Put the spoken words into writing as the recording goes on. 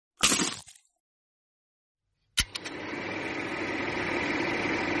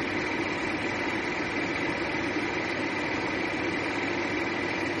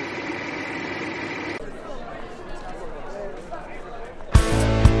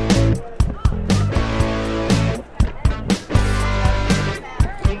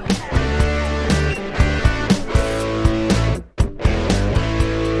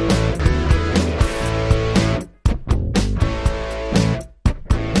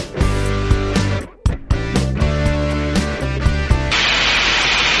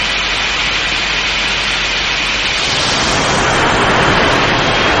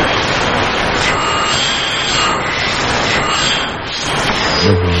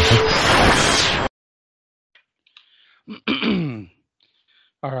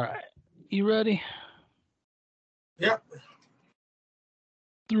All right. You ready? Yep.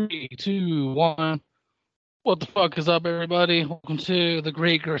 3, 2, 1. What the fuck is up, everybody? Welcome to the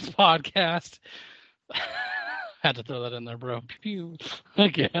Great Girth Podcast. Had to throw that in there, bro. Pew.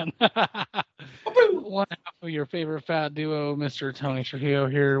 Again. One half of your favorite fat duo, Mr. Tony Trujillo,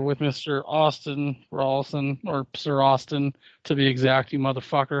 here with Mr. Austin Rawlson, or Sir Austin, to be exact, you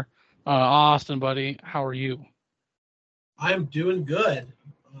motherfucker. Austin, buddy, how are you? I'm doing good.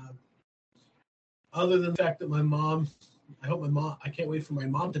 Other than the fact that I can't wait for my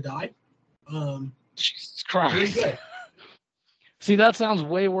mom to die. Jesus Christ. Really good. See, that sounds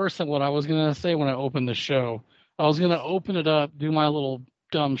way worse than what I was going to say when I opened the show. I was going to open it up, do my little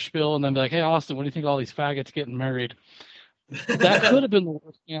dumb spiel, and then be like, hey, Austin, what do you think of all these faggots getting married? That could have been the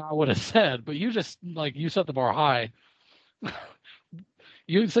worst thing I would have said, but you just, you set the bar high.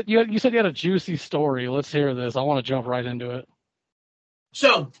 You said you had a juicy story. Let's hear this. I want to jump right into it.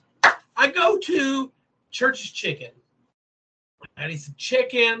 So, I go to Church's Chicken. I need some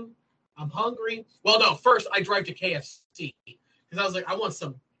chicken. I'm hungry. Well, no, first I drive to KFC because I was like, I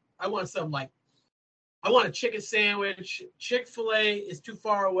want a chicken sandwich. Chick-fil-A is too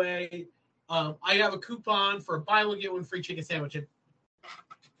far away. I have a coupon for a buy one get one free chicken sandwich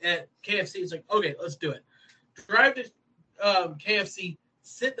at KFC. It's like, okay, let's do it. Drive to KFC,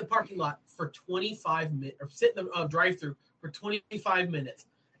 sit in the parking lot for 25 minutes, or sit in the drive-thru for 25 minutes.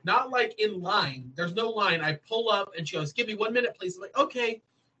 Not like in line. There's no line. I pull up and she goes, give me 1 minute, please. I'm like, okay.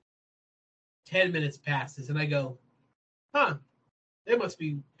 10 minutes passes and I go, they must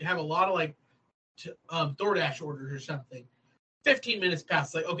have a lot of DoorDash orders or something. 15 minutes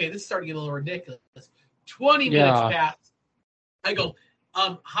pass. Like, okay, this is starting to get a little ridiculous. 20 minutes pass. I go,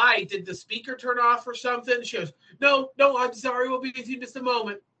 hi, did the speaker turn off or something? She goes, no, I'm sorry. We'll be with you in just a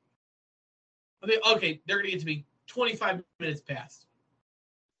moment. I mean, okay, they're going to get to me. 25 minutes passed.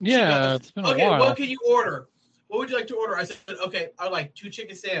 Yeah, goes, it's been a while. What can you order? What would you like to order? I said, okay, I would like 2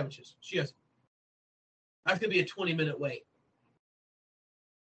 chicken sandwiches. She goes, that's going to be a 20-minute wait.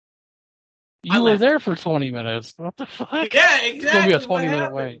 You were there for 20 minutes. What the fuck? Yeah, exactly. It's going to be a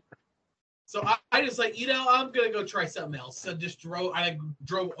 20-minute wait. So I just I'm going to go try something else. So I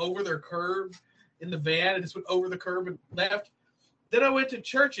drove over their curb in the van and just went over the curb and left. Then I went to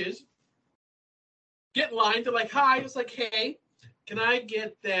Church's, get in line. They're like, hi. I was like, hey, can I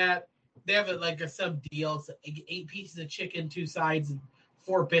get that? They have some deal. It's 8 pieces of chicken, 2 sides, and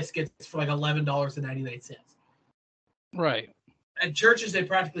 4 biscuits for $11.99. Right. At Church's, they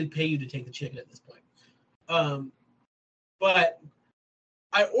practically pay you to take the chicken at this point. But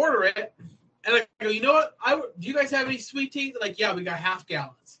I order it, and I go, you know what? Do you guys have any sweet tea? They're like, yeah, we got half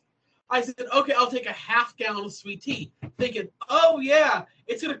gallons. I said, okay, I'll take a half gallon of sweet tea. Thinking, oh, yeah,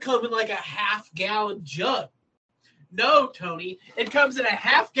 it's going to come in like a half-gallon jug. No, Tony, it comes in a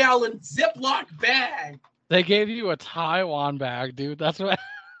half-gallon Ziploc bag. They gave you a Taiwan bag, dude. That's what...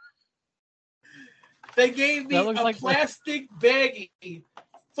 They gave me a plastic baggie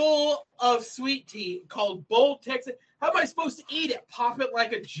full of sweet tea called Bold Texas. How am I supposed to eat it? Pop it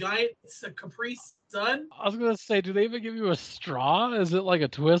like a giant Capri Sun? I was going to say, do they even give you a straw? Is it like a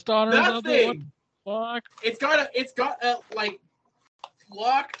twist on or something? What the fuck? It's got a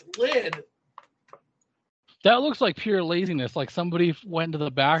locked lid. That looks like pure laziness. Like somebody went to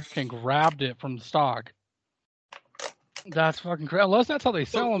the back and grabbed it from the stock. That's fucking crazy. Unless that's how they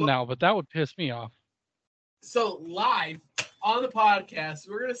sell them now, but that would piss me off. So live on the podcast,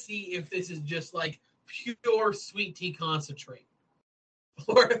 we're going to see if this is just like pure sweet tea concentrate.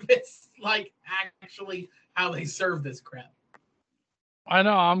 Or if it's like actually how they serve this crap. I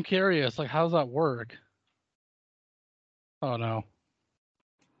know. I'm curious. Like, how does that work? Oh, no.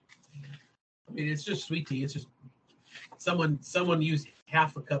 I mean, it's just sweet tea. It's just someone used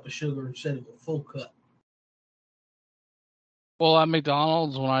half a cup of sugar instead of a full cup. Well, at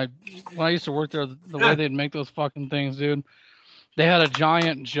McDonald's, when I used to work there, the way they'd make those fucking things, dude, they had a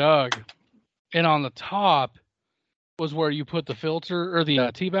giant jug, and on the top was where you put the filter or the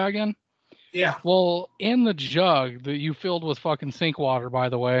tea bag in. Yeah. Well, in the jug that you filled with fucking sink water, by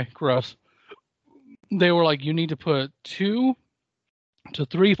the way, gross. They were like, you need to put 2 to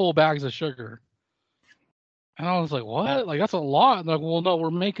 3 full bags of sugar. And I was like, what? Like, that's a lot. And they're like, well, no,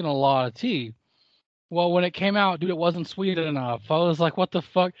 we're making a lot of tea. Well, when it came out, dude, it wasn't sweet enough. I was like, what the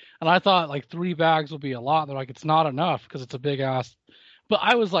fuck? And I thought like 3 bags would be a lot. They're like, it's not enough because it's a big ass. But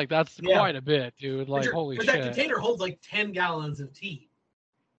I was like, that's quite a bit, dude. Like, holy shit. That container holds like 10 gallons of tea.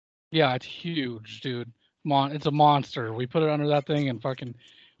 Yeah, it's huge, dude. It's a monster. We put it under that thing and fucking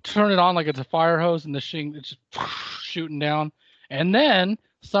turn it on like it's a fire hose, and the thing it's just shooting down. And then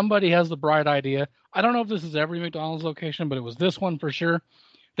somebody has the bright idea. I don't know if this is every McDonald's location, but it was this one for sure.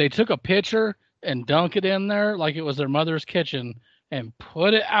 They took a pitcher and dunk it in there like it was their mother's kitchen and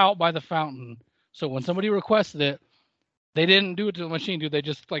put it out by the fountain. So when somebody requested it, they didn't do it to the machine, dude. They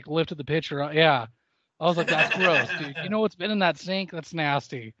just like lifted the pitcher out. Yeah. I was like, that's gross, dude. You know what's been in that sink? That's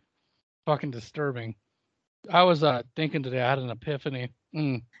nasty. Fucking disturbing. I was thinking today, I had an epiphany.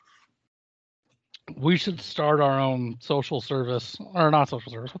 We should start our own social service, or not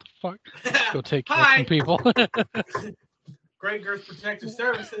social service. What the fuck? Go take care of some people. Great Girth Protective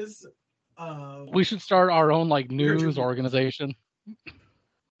Services. We should start our own like news organization.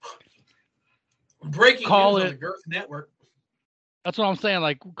 Breaking news on the Girth Network. That's what I'm saying.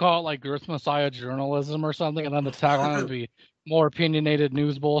 Like, call it like Girth Messiah journalism or something, and then the tagline would be more opinionated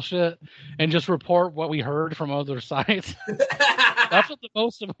news bullshit, and just report what we heard from other sites. That's what the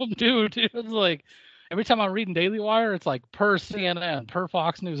most of them do, dude. It's like every time I'm reading Daily Wire, it's like per CNN, per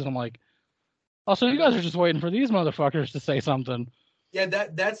Fox News, and I'm like, oh, so you guys are just waiting for these motherfuckers to say something. Yeah,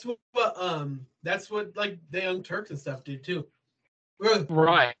 that's what like the Young Turks and stuff do too.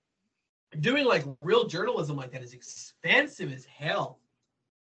 Right. Doing like real journalism like that is expensive as hell.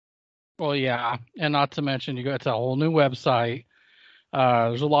 Well, yeah, and not to mention it's a whole new website.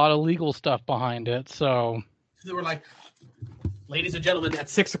 There's a lot of legal stuff behind it, so they were like, ladies and gentlemen, at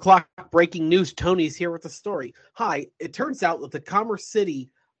 6 o'clock, breaking news. Tony's here with the story. Hi, it turns out that the Commerce City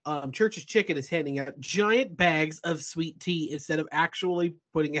Church's Chicken is handing out giant bags of sweet tea instead of actually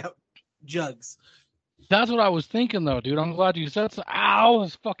putting out jugs. That's what I was thinking, though, dude. I'm glad you said so. Ow,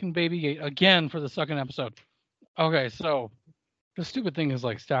 this fucking baby gate again for the second episode. Okay, so the stupid thing is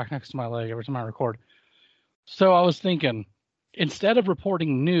like stacked next to my leg every time I record. So I was thinking, instead of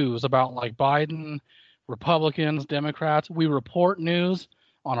reporting news about like Biden, Republicans, Democrats, we report news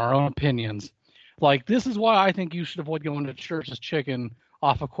on our own opinions. Like, this is why I think you should avoid going to Church's Chicken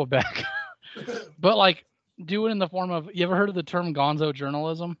off of Quebec. But like, do it in the form of, you ever heard of the term gonzo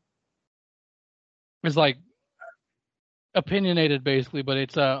journalism? It's like opinionated basically, but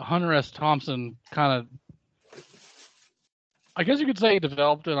it's Hunter S. Thompson kind of, I guess you could say he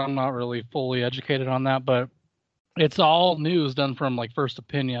developed it. I'm not really fully educated on that, but it's all news done from like first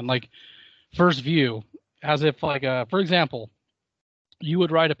opinion, like first view, as if like, for example, you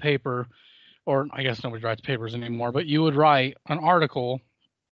would write a paper, or I guess nobody writes papers anymore, but you would write an article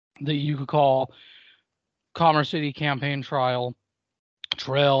that you could call Commerce City Campaign Trail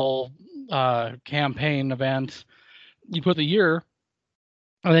campaign event. You put the year,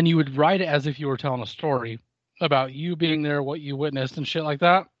 and then you would write it as if you were telling a story about you being there, what you witnessed, and shit like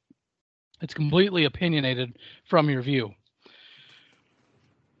that. It's completely opinionated from your view.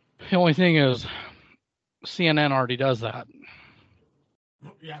 The only thing is, CNN already does that.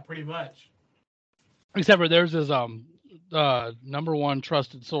 Yeah, pretty much. Except for theirs is number one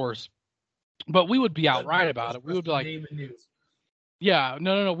trusted source. But we would be outright about it. We would be like, yeah,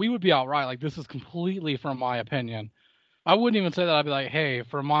 no. We would be outright like, this is completely from my opinion. I wouldn't even say that. I'd be like, hey,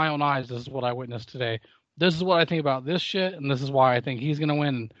 for my own eyes, this is what I witnessed today. This is what I think about this shit, and this is why I think he's gonna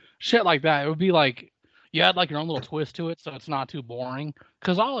win. Shit like that. It would be like, you had like your own little twist to it, so it's not too boring.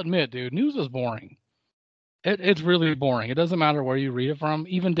 Because I'll admit, dude, news is boring. It's really boring. It doesn't matter where you read it from.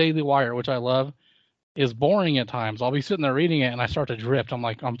 Even Daily Wire, which I love, is boring at times. I'll be sitting there reading it, and I start to drift. I'm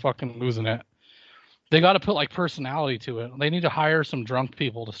like, I'm fucking losing it. They got to put like personality to it. They need to hire some drunk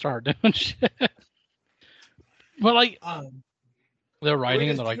people to start doing shit. But like, they're writing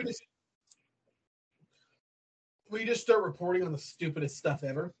and they're like, we just start reporting on the stupidest stuff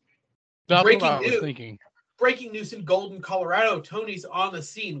ever. That's what I was thinking. Breaking news in Golden, Colorado. Tony's on the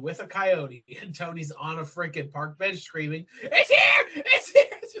scene with a coyote, and Tony's on a freaking park bench screaming, "It's here! It's here!"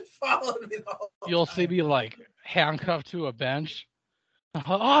 It's just following me the whole You'll time. see me like handcuffed to a bench.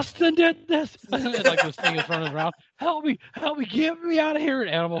 Austin did this. And like this thing is running around. Help me, get me out of here.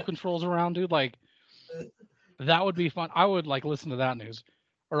 And animal control's around, dude. Like, that would be fun. I would like listen to that news.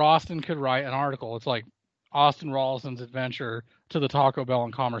 Or Austin could write an article. It's like Austin Rawlinson's adventure to the Taco Bell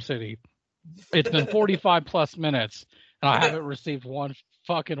in Commerce City. It's been 45 plus minutes, and I haven't received one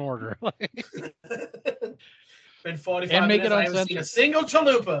fucking order. Been 45 minutes, I haven't seen a single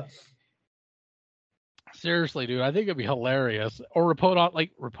chalupa. Seriously, dude, I think it'd be hilarious. Or report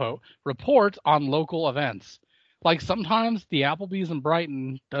on local events. Like sometimes the Applebee's in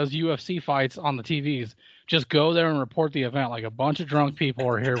Brighton does UFC fights on the TVs. Just go there and report the event. Like a bunch of drunk people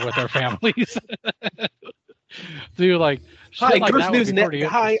are here with their families. Dude, like, hi, like Girth News Network.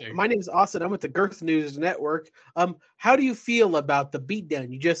 Hi, my name is Austin. I'm with the Girth News Network. How do you feel about the beatdown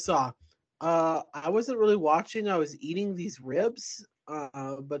you just saw? I wasn't really watching. I was eating these ribs.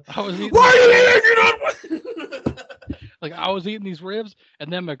 But I was eating. Why are you eating it? Like, I was eating these ribs,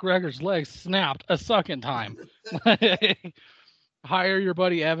 and then McGregor's leg snapped a second time. Hire your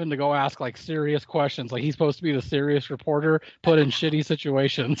buddy Evan to go ask, like, serious questions. Like, he's supposed to be the serious reporter put in shitty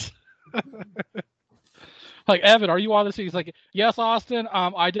situations. Like, Evan, are you on this? He's like, yes, Austin.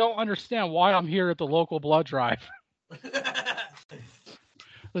 I don't understand why I'm here at the local blood drive.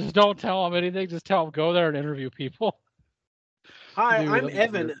 Just don't tell him anything. Just tell him go there and interview people. Hi, Dude, I'm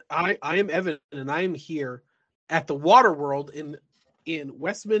Evan. I am Evan, and I am here at the Water World in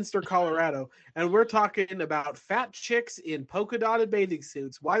Westminster, Colorado, and we're talking about fat chicks in polka dotted bathing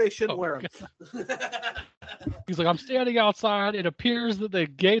suits. Why they shouldn't wear them? He's like, I'm standing outside. It appears that the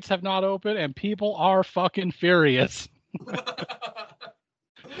gates have not opened, and people are fucking furious.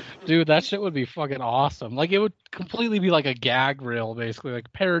 Dude, that shit would be fucking awesome. Like, it would completely be like a gag reel, basically,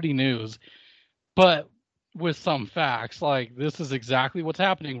 like parody news, but with some facts. Like, this is exactly what's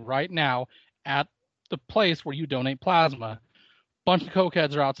happening right now at the place where you donate plasma. Bunch of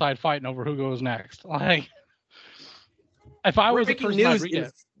cokeheads are outside fighting over who goes next. Like, if I was a person, I'd read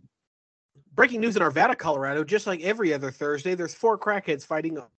it. Breaking news in Arvada, Colorado, just like every other Thursday, there's 4 crackheads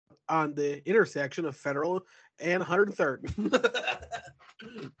fighting on the intersection of Federal and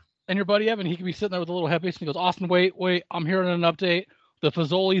 103rd. And your buddy Evan, he could be sitting there with a little headpiece and he goes, Austin, wait, I'm hearing an update. The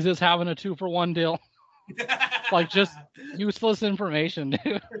Fazoli's is having a 2-for-1 deal. Like, just useless information,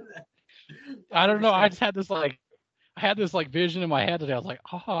 dude. I don't know. I just had this vision in my head today. I was like,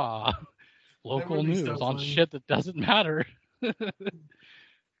 local news on shit that doesn't matter.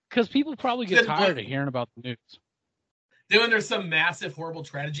 Because people probably get tired of hearing about the news. Then when there's some massive, horrible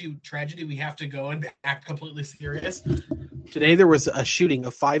tragedy, we have to go and act completely serious. Today there was a shooting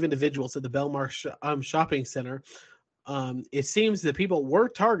of 5 individuals at the Belmar shopping center. It seems that people were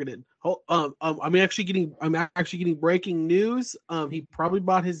targeted. I'm actually getting breaking news. He probably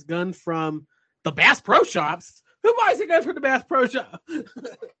bought his gun from the Bass Pro Shops. Who buys a gun from the Bass Pro Shop? I'm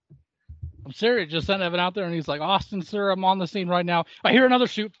serious. Just sent Evan out there, and he's like, Austin, sir, I'm on the scene right now. I hear another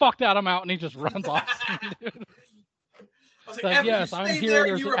shoot. Fuck that, I'm out. And he just runs off. Dude. I was like, yes, I'm here.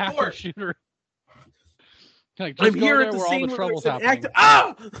 There's an active shooter. Like, I'm here at the scene where trouble's there's an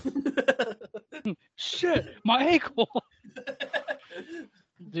happening. Shit, my ankle.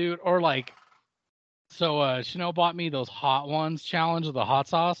 Dude, or like, so Chanel bought me those Hot Ones challenge of the hot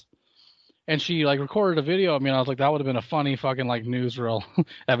sauce. And she like recorded a video of me, and I was like, that would have been a funny fucking like newsreel.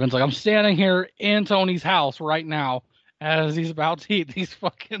 Evan's like, I'm standing here in Tony's house right now as he's about to eat these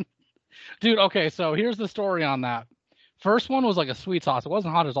fucking. Dude, okay, so here's the story on that. First one was like a sweet sauce. It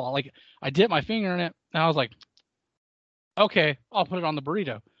wasn't hot at all. Like, I dipped my finger in it, and I was like, okay, I'll put it on the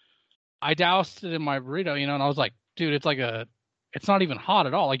burrito. I doused it in my burrito, and I was like, dude, it's not even hot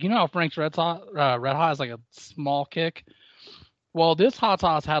at all. Like, how Frank's Red Hot has like a small kick. Well, this hot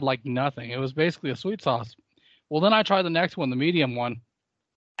sauce had like nothing. It was basically a sweet sauce. Well, then I tried the next one, the medium one.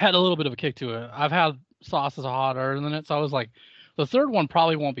 Had a little bit of a kick to it. I've had sauces hotter than it, so I was like, the third one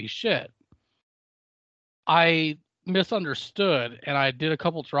probably won't be shit. I misunderstood, and I did a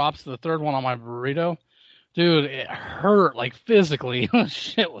couple drops to the third one on my burrito. Dude, it hurt, like, physically.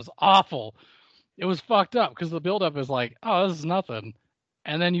 Shit was awful. It was fucked up, because the buildup is like, oh, this is nothing.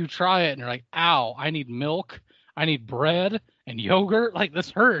 And then you try it, and you're like, ow, I need milk. I need bread and yogurt. Like, this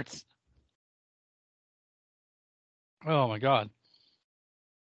hurts. Oh, my God.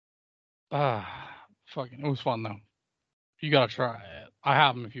 Fucking, it was fun, though. You got to try it. I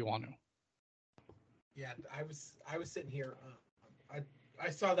have them if you want to. Yeah, I was sitting here. I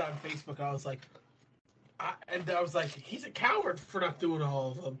saw that on Facebook. I was like, he's a coward for not doing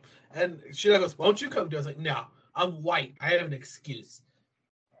all of them. And Chanel goes, won't you come do it? I was like, no, I'm white. I have an excuse.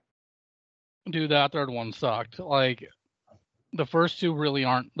 Dude, that third one sucked. Like, the first two really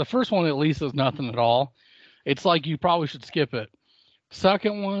aren't. The first one at least is nothing at all. It's like you probably should skip it.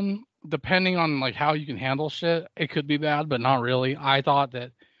 Second one, depending on like how you can handle shit, it could be bad, but not really. I thought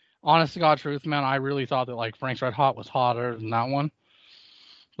that, honest to God truth, man, I really thought that like Frank's Red Hot was hotter than that one.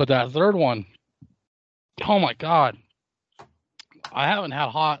 But that third one, oh my God. I haven't had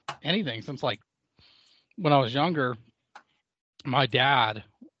hot anything since like when I was younger. My dad,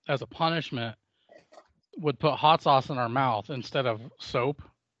 as a punishment, would put hot sauce in our mouth instead of soap.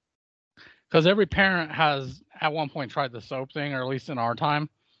 Because every parent has at one point tried the soap thing, or at least in our time.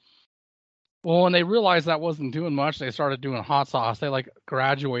 Well, when they realized that wasn't doing much, they started doing hot sauce. They like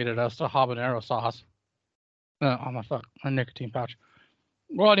graduated us to habanero sauce. Oh my nicotine pouch.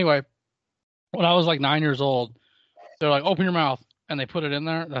 Well, anyway, when I was like 9 years old, they're like, open your mouth, and they put it in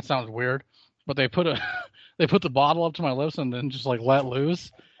there. That sounds weird, but they put the bottle up to my lips and then just like let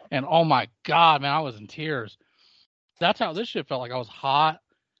loose. And oh my God, man, I was in tears. That's how this shit felt. Like I was hot.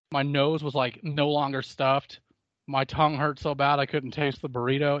 My nose was like no longer stuffed. my tongue hurt so bad I couldn't taste the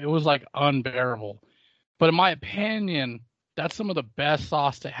burrito. It was like unbearable. But in my opinion, that's some of the best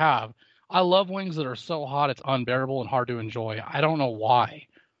sauce to have. I love wings that are so hot it's unbearable and hard to enjoy. I don't know why.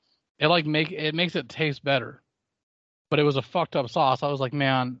 It makes it taste better. But it was a fucked up sauce. I was like,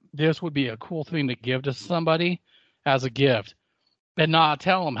 man, this would be a cool thing to give to somebody as a gift. And not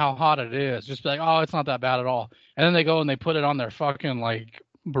tell them how hot it is. Just be like, oh, it's not that bad at all. And then they go and they put it on their fucking like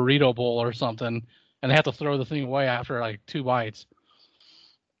burrito bowl or something, and they have to throw the thing away after like 2 bites.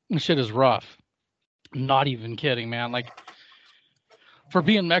 This shit is rough. Not even kidding, man. Like, for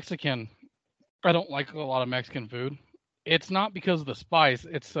being Mexican, I don't like a lot of Mexican food. It's not because of the spice,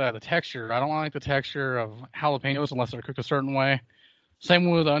 it's the texture. I don't like the texture of jalapenos unless they're cooked a certain way.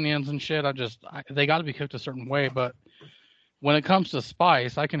 Same with onions and shit. They got to be cooked a certain way, but when it comes to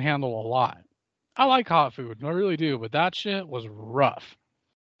spice, I can handle a lot. I like hot food, I really do, but that shit was rough.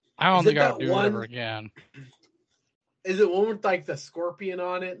 I don't think I would do it ever again. Is it one with like the scorpion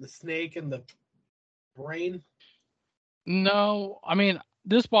on it, the snake, and the brain? No, I mean,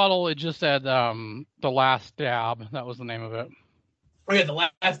 this bottle, it just said The Last Dab. That was the name of it. Oh yeah, The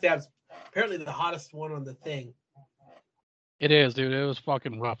Last Dab's apparently the hottest one on the thing. It is, dude. It was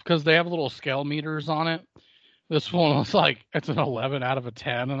fucking rough because they have little scale meters on it. This one was like, it's an 11 out of a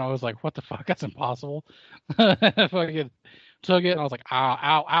 10. And I was like, what the fuck? That's impossible. Fucking took it and I was like, ow,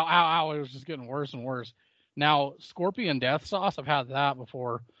 ow, ow, ow, ow. It was just getting worse and worse. Now, Scorpion Death Sauce, I've had that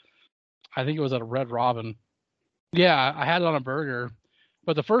before. I think it was at a Red Robin. Yeah, I had it on a burger.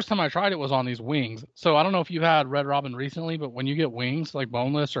 But the first time I tried it was on these wings. So I don't know if you had Red Robin recently, but when you get wings, like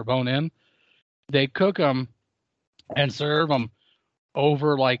boneless or bone-in, they cook them and serve them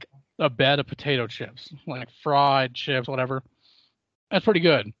over like a bed of potato chips, like fried chips, whatever. That's pretty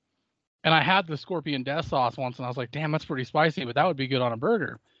good. And I had the Scorpion Death Sauce once, and I was like, damn, that's pretty spicy, but that would be good on a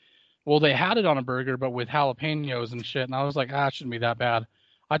burger. Well, they had it on a burger, but with jalapenos and shit, and I was like, it shouldn't be that bad.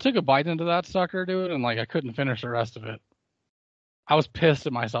 I took a bite into that sucker, dude, and like I couldn't finish the rest of it. I was pissed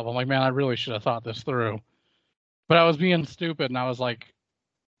at myself. I'm like, man, I really should have thought this through. But I was being stupid, and I was like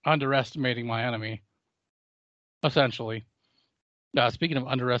underestimating my enemy, essentially. Speaking of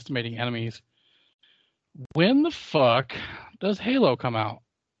underestimating enemies, when the fuck does Halo come out?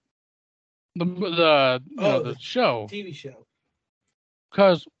 The show, TV show.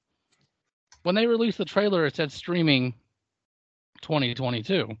 Because when they released the trailer, it said streaming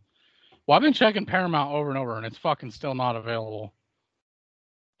 2022. Well, I've been checking Paramount over and over, and it's fucking still not available.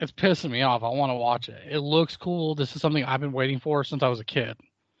 It's pissing me off. I want to watch it. It looks cool. This is something I've been waiting for since I was a kid.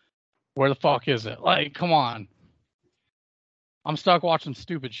 Where the fuck is it? Like, come on. I'm stuck watching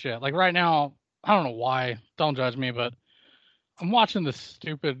stupid shit. Like right now, I don't know why. Don't judge me, but I'm watching this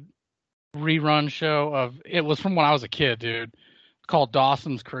stupid rerun show of, it was from when I was a kid, dude. It's called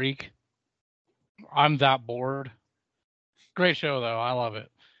Dawson's Creek. I'm that bored. Great show though. I love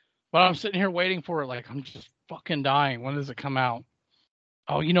it. But I'm sitting here waiting for it like I'm just fucking dying. When does it come out?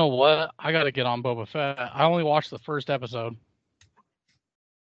 Oh, you know what? I got to get on Boba Fett. I only watched the first episode.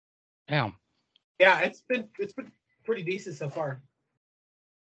 Damn. Yeah, it's been pretty decent so far.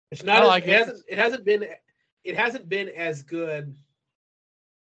 It's not. It hasn't been as good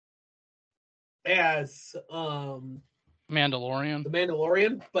as Mandalorian. The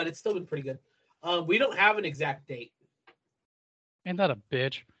Mandalorian, but it's still been pretty good. We don't have an exact date. Ain't that a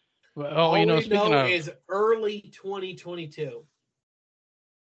bitch? Oh, all you know, we speaking know of, is early 2022.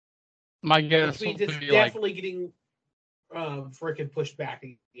 my guess Which means would it's be definitely getting freaking pushed back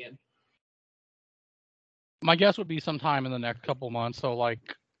again. My guess would be sometime in the next couple months. So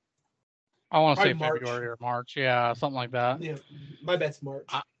like, I want to say February or March. Yeah, something like that. Yeah, my bet's March.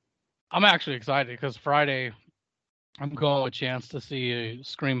 I'm actually excited because Friday I'm going with Chance to see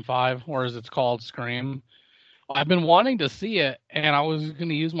Scream 5, or as it's called, Scream. I've been wanting to see it, and I was going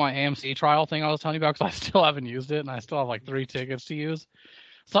to use my AMC trial thing I was telling you about because I still haven't used it, and I still have like 3 tickets to use.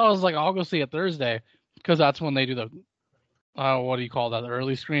 So I was like, I'll go see it Thursday because that's when they do the, what do you call that, the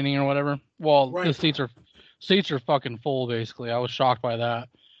early screening or whatever. Well, right. The seats are fucking full, basically. I was shocked by that.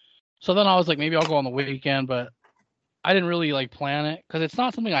 So then I was like, maybe I'll go on the weekend, but I didn't really like plan it because it's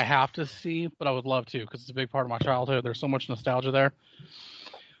not something I have to see, but I would love to because it's a big part of my childhood. There's so much nostalgia there.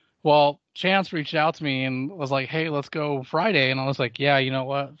 Well, Chance reached out to me and was like, hey, let's go Friday. And I was like, yeah, you know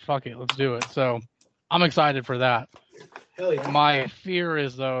what? Fuck it. Let's do it. So I'm excited for that. Hell yeah. My fear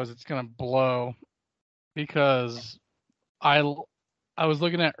is, though, is it's going to blow because I was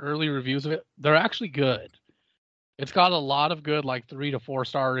looking at early reviews of it. They're actually good. It's got a lot of good, like 3 to 4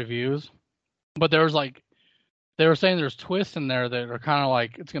 star reviews. But there was like, they were saying there's twists in there that are kind of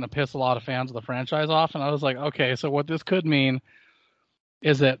like, it's going to piss a lot of fans of the franchise off. And I was like, okay, so what this could mean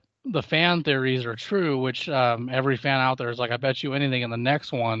is that the fan theories are true, which every fan out there is like, I bet you anything in the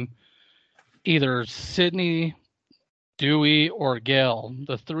next one, either Sydney, Dewey, or Gale,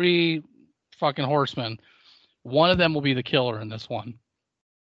 the three fucking horsemen, one of them will be the killer in this one.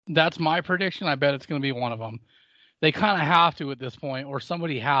 That's my prediction. I bet it's going to be one of them. They kind of have to at this point, or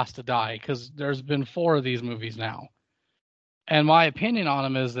somebody has to die, because there's been 4 of these movies now. And my opinion on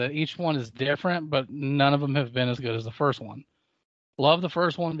them is that each one is different, but none of them have been as good as the first one. Love the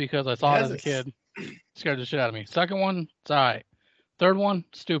first one because I saw it as a kid. Scared the shit out of me. Second one, it's all right. Third one,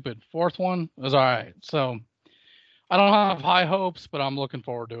 stupid. Fourth one was all right. So I don't have high hopes, but I'm looking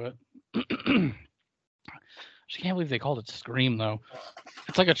forward to it. I just can't believe they called it Scream, though.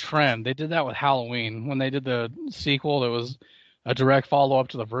 It's like a trend. They did that with Halloween. When they did the sequel, that was a direct follow-up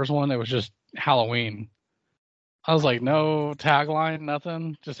to the first one. It was just Halloween. I was like, no tagline,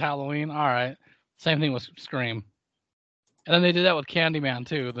 nothing, just Halloween. All right. Same thing with Scream. And then they did that with Candyman,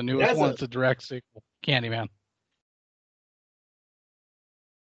 too. The newest one, it's a direct sequel. Candyman.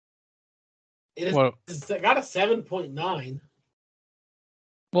 It's got a 7.9.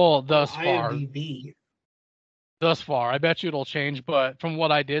 Well, thus far. IMDb. Thus far. I bet you it'll change, but from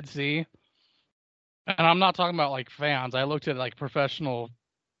what I did see, and I'm not talking about like fans, I looked at like professional,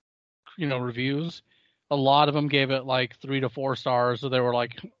 reviews. A lot of them gave it like 3 to 4 stars. So they were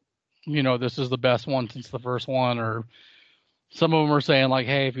like, this is the best one since the first one. Or some of them are saying like,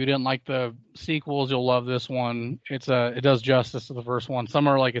 hey, if you didn't like the sequels, you'll love this one. It does justice to the first one. Some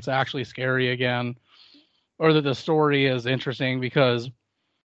are like, it's actually scary again, or that the story is interesting because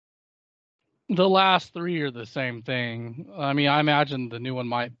the last 3 are the same thing. I mean, I imagine the new one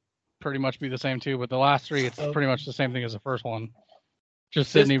might pretty much be the same too, but the last 3, it's pretty much the same thing as the first one.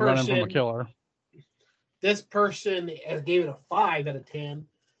 Just Sydney running from a killer. This person gave it a 5 out of 10.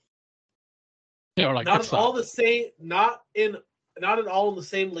 Like not at all the same, not at all in the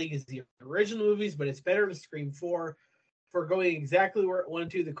same league as the original movies, but it's better to Scream 4 for going exactly where it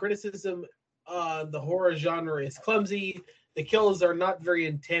wanted to. The criticism on the horror genre is clumsy. The kills are not very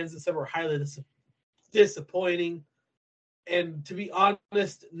intense, and some are highly disappointing. And to be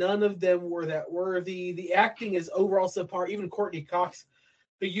honest, none of them were that worthy. The acting is overall subpar. Even Courtney Cox,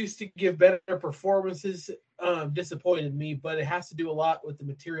 who used to give better performances, disappointed me, but it has to do a lot with the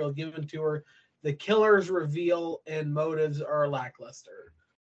material given to her. The killer's reveal and motives are lackluster.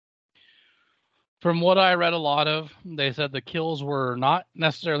 From what I read a lot of, they said the kills were not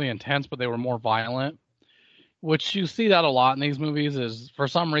necessarily intense, but they were more violent, which you see that a lot in these movies. Is for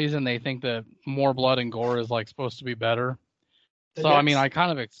some reason they think that more blood and gore is like supposed to be better. I mean, I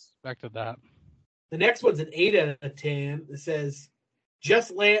kind of expected that. The next one's an 8 out of 10. It says,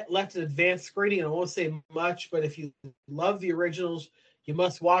 just left an advanced screening, and I won't say much, but if you love the originals, you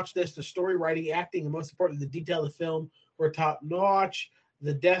must watch this. The story, writing, acting, and most importantly, the detail of the film were top-notch.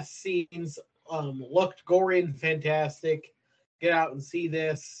 The death scenes looked gory and fantastic. Get out and see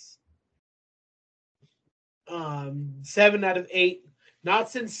this. 7 out of 8. Not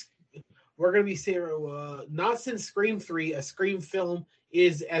since Scream 3, a Scream film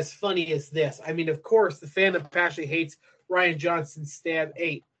is as funny as this. I mean, of course, the fandom passionately hates Rian Johnson's Stab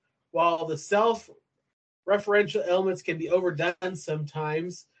 8. While the self-referential elements can be overdone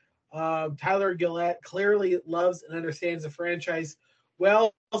sometimes, Tyler Gillette clearly loves and understands the franchise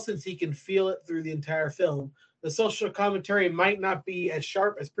well, since he can feel it through the entire film. The social commentary might not be as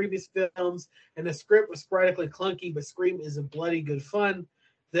sharp as previous films, and the script was sporadically clunky, but Scream is a bloody good fun.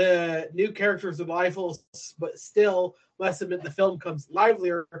 The new characters are delightful, but still must admit the film comes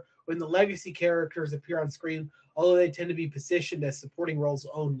livelier when the legacy characters appear on screen, although they tend to be positioned as supporting roles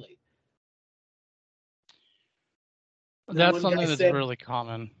only. That's something that's really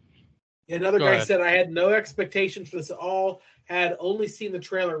common. Another guy said, I had no expectations for this at all, had only seen the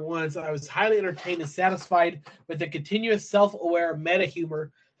trailer once. I was highly entertained and satisfied with the continuous self-aware meta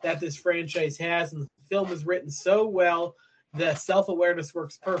humor that this franchise has, and the film is written so well that self-awareness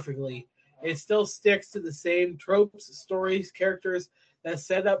works perfectly. It still sticks to the same tropes, stories, characters that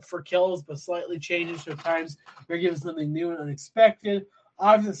set up for kills, but slightly changes for times or gives something new and unexpected.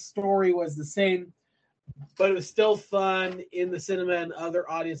 Obviously, the story was the same, but it was still fun in the cinema and other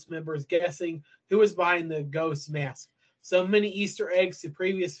audience members guessing who was behind the ghost mask. So many Easter eggs to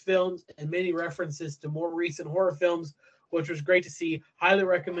previous films and many references to more recent horror films, which was great to see. Highly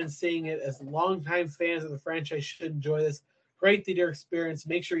recommend seeing it, as longtime fans of the franchise should enjoy this. Great theater experience.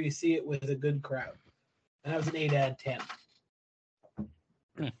 Make sure you see it with a good crowd. And that was an 8 out of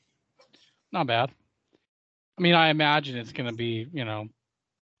 10. Not bad. I mean, I imagine it's going to be,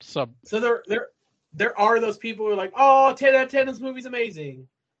 sub. So there are those people who are like, oh, 10 out of 10, this movie's amazing.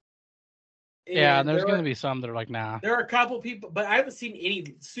 Yeah, and there's there going are to be some that are like, nah. there are a couple people, but I haven't seen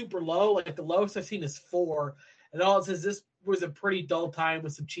any super low. Like the lowest I've seen is 4, and all it says this was a pretty dull time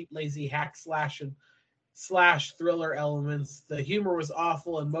with some cheap, lazy hack slash thriller elements. The humor was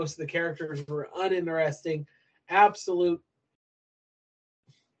awful, and most of the characters were uninteresting. Absolute.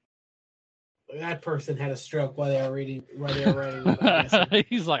 That person had a stroke while they were reading. While they were writing. That,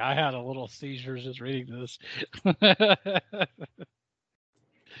 He's like, I had a little seizure just reading this.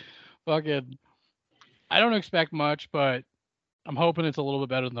 Fucking, I don't expect much, but I'm hoping it's a little bit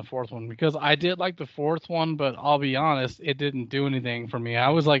better than the fourth one because I did like the fourth one, but I'll be honest, it didn't do anything for me. I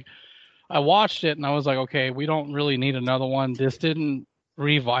was like, I watched it and I was like, okay, we don't really need another one. This didn't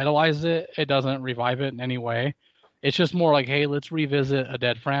revitalize it. It doesn't revive it in any way. It's just more like, hey, let's revisit a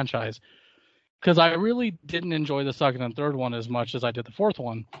dead franchise. Because I really didn't enjoy the second and third one as much as I did the fourth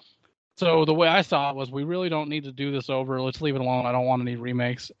one. So the way I saw it was, we really don't need to do this over. Let's leave it alone. I don't want any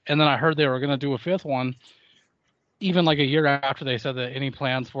remakes. And then I heard they were going to do a fifth one, even like a year after they said that any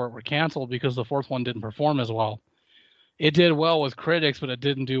plans for it were canceled because the fourth one didn't perform as well. It did well with critics, but it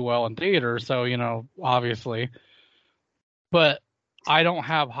didn't do well in theaters. So, obviously. But I don't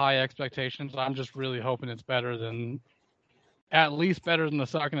have high expectations. I'm just really hoping it's at least better than the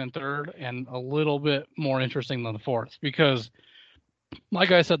second and third, and a little bit more interesting than the fourth. Because,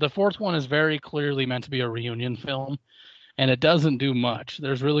 like I said, the fourth one is very clearly meant to be a reunion film, and it doesn't do much.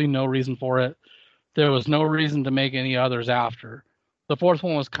 There's really no reason for it. There was no reason to make any others after. The fourth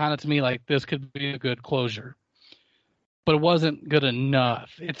one was kind of, to me, like, this could be a good closure. But it wasn't good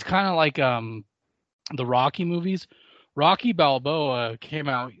enough. It's kind of like the Rocky movies. Rocky Balboa came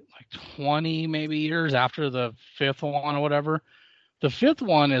out like 20 maybe years after the fifth one or whatever. The fifth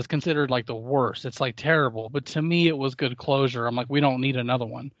one is considered like the worst. It's like terrible. But to me, it was good closure. I'm like, we don't need another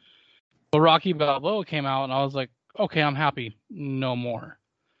one. But Rocky Balboa came out and I was like, okay, I'm happy. No more.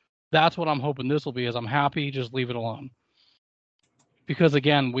 That's what I'm hoping this will be, is I'm happy. Just leave it alone. Because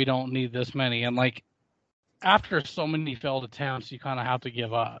again, we don't need this many. And like, after so many failed attempts, you kind of have to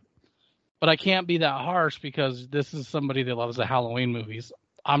give up. But I can't be that harsh because this is somebody that loves the Halloween movies.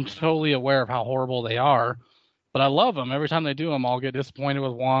 I'm totally aware of how horrible they are, but I love them. Every time they do them, I'll get disappointed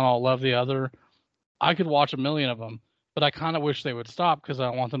with one. I'll love the other. I could watch a million of them, but I kind of wish they would stop because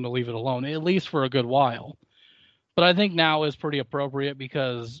I want them to leave it alone, at least for a good while. But I think now is pretty appropriate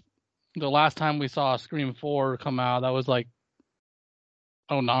because the last time we saw Scream 4 come out, that was like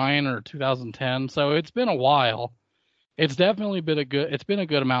 2009 or 2010. So it's been a while. It's definitely been it's been a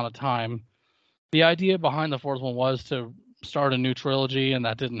good amount of time. The idea behind the fourth one was to start a new trilogy, and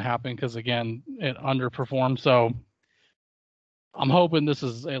that didn't happen because, again, it underperformed. So I'm hoping this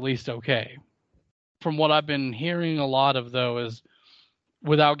is at least okay. From what I've been hearing a lot of, though, is,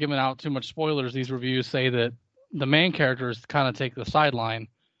 without giving out too much spoilers, these reviews say that the main characters kind of take the sideline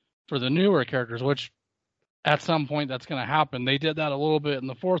for the newer characters, which at some point that's going to happen. They did that a little bit in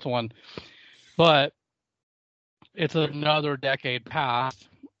the fourth one, but it's another decade past.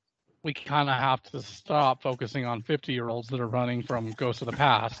 We kind of have to stop focusing on 50-year-olds that are running from Ghosts of the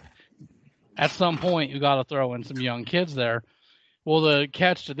Past. At some point, you got to throw in some young kids there. Well, the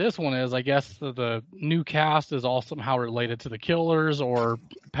catch to this one is, I guess, the new cast is all somehow related to the killers or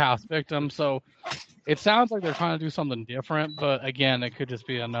past victims. So it sounds like they're trying to do something different, but again, it could just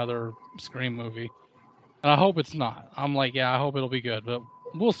be another Scream movie. And I hope it's not. I'm like, yeah, I hope it'll be good, but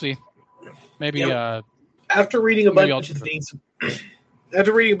we'll see. Maybe. Yep. After reading a bunch of things.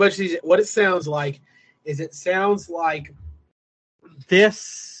 After reading a bunch of these, what it sounds like is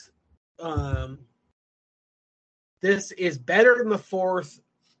this this is better than the fourth,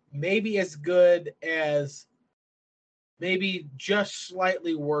 maybe as good as, maybe just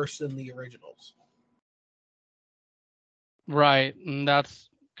slightly worse than the originals. Right, and that's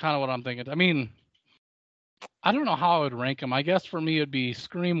kind of what I'm thinking. I mean, I don't know how I would rank them. I guess for me it'd be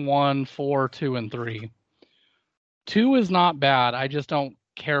Scream 1, 4, 2, and 3. 2 is not bad. I just don't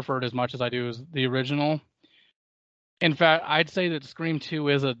care for it as much as I do as the original. In fact, I'd say that Scream 2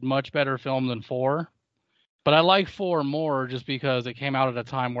 is a much better film than 4. But I like 4 more just because it came out at a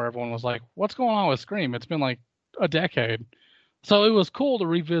time where everyone was like, what's going on with Scream? It's been like a decade. So it was cool to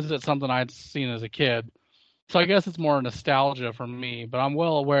revisit something I'd seen as a kid. So I guess it's more nostalgia for me, but I'm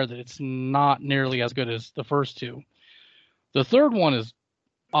well aware that it's not nearly as good as the first two. The third one is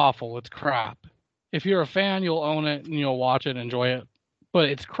awful. It's crap. If you're a fan, you'll own it and you'll watch it and enjoy it. But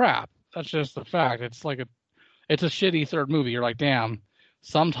it's crap. That's just the fact. It's a shitty third movie. You're like, damn,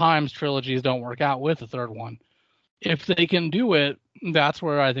 sometimes trilogies don't work out with the third one. If they can do it, that's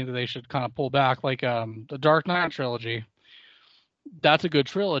where I think that they should kind of pull back. Like the Dark Knight trilogy. That's a good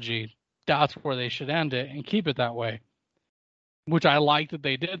trilogy. That's where they should end it and keep it that way. which I liked that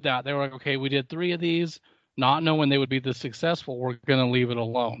they did that. They were like, okay, we did 3 of these, not knowing they would be this successful. We're going to leave it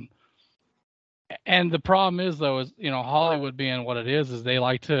alone. And the problem is, though, is, Hollywood being what it is they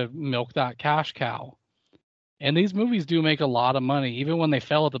like to milk that cash cow. And these movies do make a lot of money. Even when they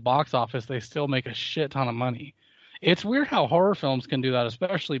fail at the box office, they still make a shit ton of money. It's weird how horror films can do that,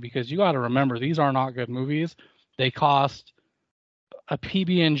 especially because you got to remember, these are not good movies. They cost a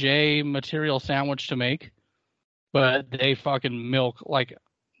PB&J material sandwich to make, but they fucking milk, like,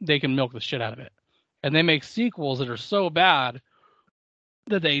 they can milk the shit out of it. And they make sequels that are so bad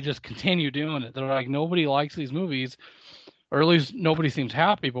that they just continue doing it. They're like, nobody likes these movies, or at least nobody seems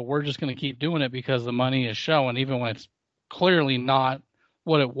happy, but we're just going to keep doing it because the money is showing, even when it's clearly not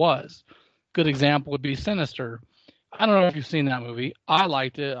what it was. Good example would be Sinister. I don't know if you've seen that movie. I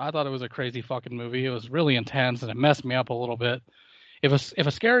liked it. I thought it was a crazy fucking movie. It was really intense, and it messed me up a little bit. If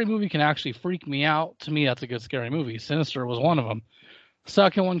a scary movie can actually freak me out, to me, that's a good scary movie. Sinister was one of them.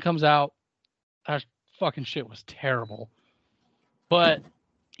 Second one comes out, that fucking shit was terrible. But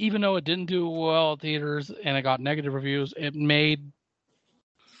even though it didn't do well at theaters and it got negative reviews, it made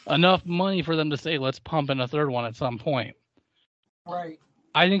enough money for them to say, let's pump in a third one at some point. Right.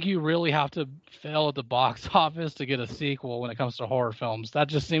 I think you really have to fail at the box office to get a sequel when it comes to horror films. That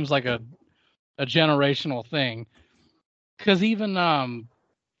just seems like a generational thing. Because even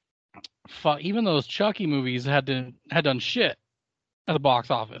those Chucky movies had done shit at the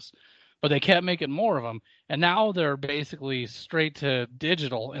box office, but they kept making more of them, and now they're basically straight to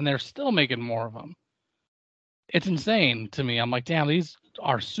digital, and they're still making more of them. It's insane to me. I'm like, damn, these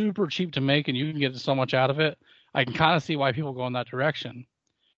are super cheap to make, and you can get so much out of it. I can kind of see why people go in that direction.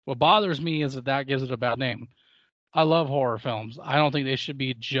 What bothers me is that gives it a bad name. I love horror films. I don't think they should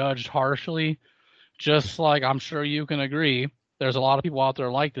be judged harshly. Just like I'm sure you can agree, there's a lot of people out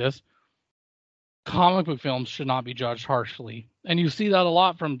there like this. Comic book films should not be judged harshly. And you see that a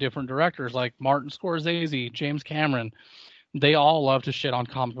lot from different directors like Martin Scorsese, James Cameron. They all love to shit on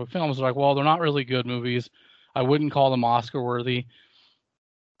comic book films. They're like, well, they're not really good movies. I wouldn't call them Oscar worthy.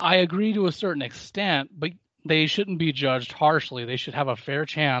 I agree to a certain extent, but they shouldn't be judged harshly. They should have a fair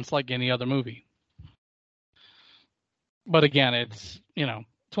chance like any other movie. But again, it's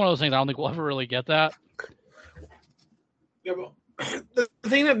one of those things I don't think we'll ever really get that. Yeah, well, the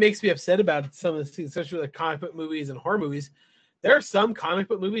thing that makes me upset about some of this, especially with comic book movies and horror movies, there are some comic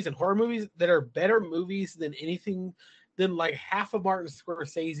book movies and horror movies that are better movies than anything, than like half of Martin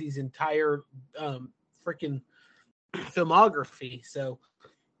Scorsese's entire freaking filmography. So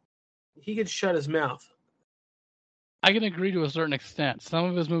he could shut his mouth. I can agree to a certain extent. Some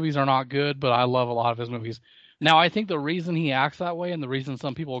of his movies are not good, but I love a lot of his movies. Now, I think the reason he acts that way and the reason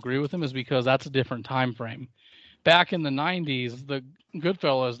some people agree with him is because that's a different time frame. Back in the 90s, the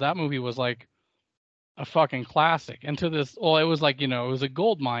Goodfellas, that movie was like a fucking classic. And to this, well, it was like, it was a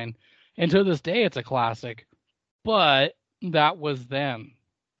gold mine. And to this day, it's a classic. But that was then.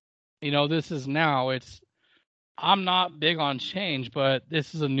 This is now. I'm not big on change, but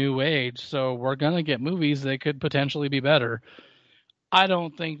this is a new age. So we're going to get movies that could potentially be better. I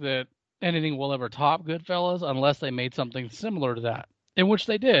don't think that anything will ever top Goodfellas unless they made something similar to that, in which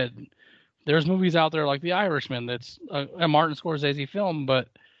they did. There's movies out there like The Irishman that's a Martin Scorsese film, but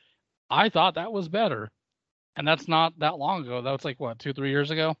I thought that was better. And that's not that long ago. That was like, 2-3 years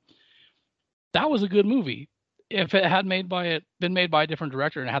ago? That was a good movie. If it had been made by a different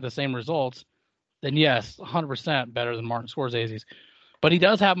director and had the same results, then yes, 100% better than Martin Scorsese's. But he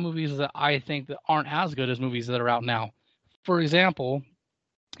does have movies that I think that aren't as good as movies that are out now. For example,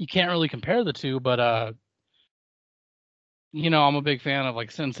 you can't really compare the two, but I'm a big fan of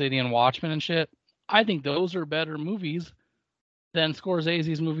like Sin City and Watchmen and shit. I think those are better movies than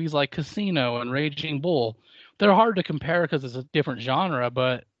Scorsese's movies like Casino and Raging Bull. They're hard to compare because it's a different genre,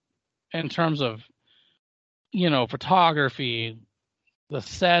 but in terms of, photography, the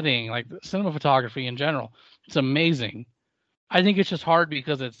setting, like the cinematography in general, it's amazing. I think it's just hard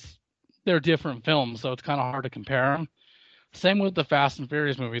because they're different films, so it's kind of hard to compare them. Same with the Fast and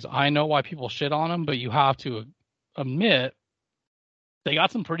Furious movies. I know why people shit on them, but you have to admit they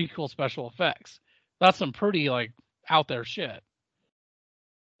got some pretty cool special effects. That's some pretty like out there shit.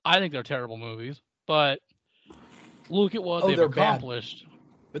 I think they're terrible movies, but look at what they've accomplished. Bad.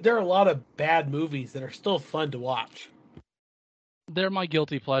 But there are a lot of bad movies that are still fun to watch. They're my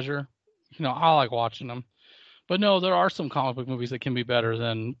guilty pleasure. I like watching them. But no, there are some comic book movies that can be better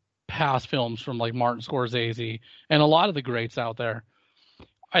than past films from like Martin Scorsese and a lot of the greats out there.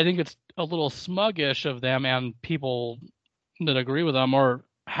 I think it's a little smuggish of them and people that agree with them or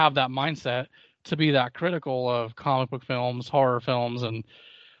have that mindset to be that critical of comic book films, horror films, and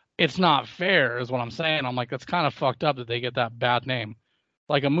it's not fair, is what I'm saying. I'm like, it's kind of fucked up that they get that bad name.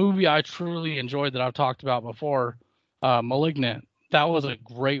 Like a movie I truly enjoyed that I've talked about before, Malignant. That was a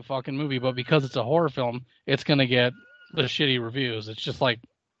great fucking movie, but because it's a horror film, it's gonna get the shitty reviews. It's just like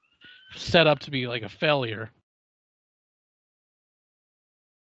set up to be like a failure.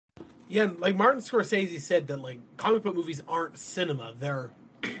 Yeah, like Martin Scorsese said that like comic book movies aren't cinema. They're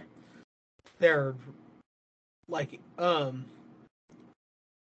like Eliges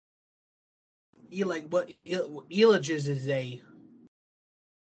is a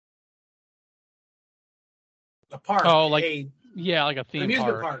park, Oh, like yeah, like a an theme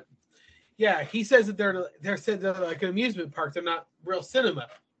amusement park. park. Yeah, he says that they're said they're like an amusement park. They're not real cinema.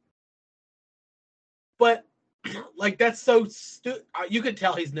 But like that's so stupid. You could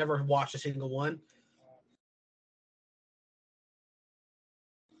tell he's never watched a single one.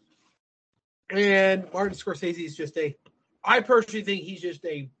 And Martin Scorsese is just I personally think he's just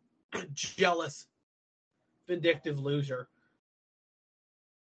a jealous, vindictive loser.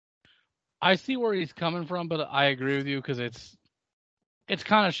 I see where he's coming from, but I agree with you because it's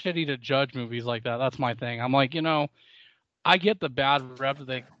kind of shitty to judge movies like that. That's my thing. I'm like, I get the bad rep that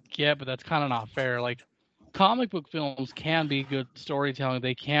they get, but that's kind of not fair. Like, comic book films can be good storytelling.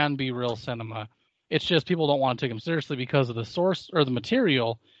 They can be real cinema. It's just people don't want to take them seriously because of the source or the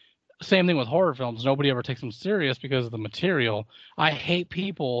material. Same thing with horror films. Nobody ever takes them serious because of the material. I hate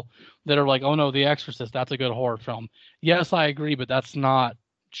people that are like, oh no, The Exorcist, that's a good horror film. Yes, I agree, but that's not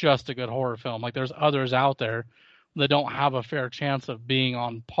just a good horror film. Like, there's others out there that don't have a fair chance of being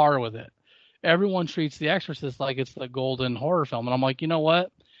on par with it. Everyone treats The Exorcist like it's the golden horror film. And I'm like, you know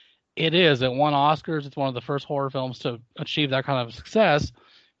what? It is. It won Oscars. It's one of the first horror films to achieve that kind of success.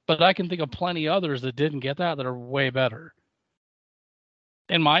 But I can think of plenty others that didn't get that are way better.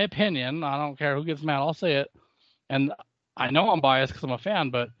 In my opinion, I don't care who gets mad, I'll say it. And I know I'm biased because I'm a fan,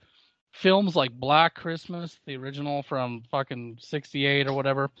 but films like Black Christmas, the original from fucking 68 or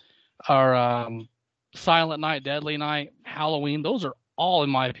whatever, or Silent Night, Deadly Night, Halloween, those are all, in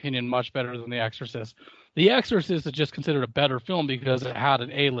my opinion, much better than The Exorcist. The Exorcist is just considered a better film because it had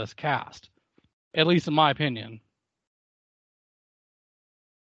an A-list cast, at least in my opinion.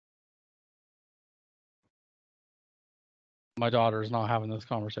 My daughter is not having this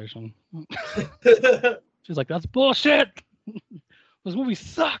conversation. She's like, that's bullshit. Those movies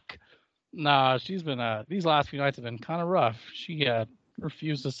suck. Nah, she's been, these last few nights have been kind of rough. She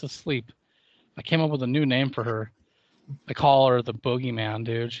refuses to sleep. I came up with a new name for her. I call her the Boogeyman,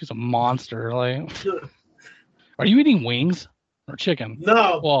 dude. She's a monster. Like, are you eating wings or chicken?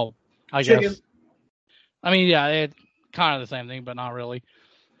 No. Well, I chicken. guess. I mean, yeah, it's kind of the same thing, but not really.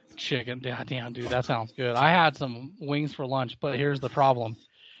 Chicken. Damn, dude, that sounds good. I had some wings for lunch, but here's the problem.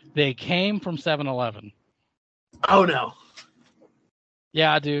 They came from 7-Eleven. Oh, no.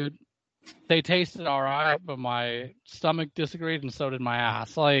 Yeah, dude. They tasted all right, but my stomach disagreed, and so did my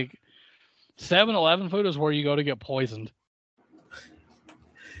ass. Like, 7-Eleven food is where you go to get poisoned.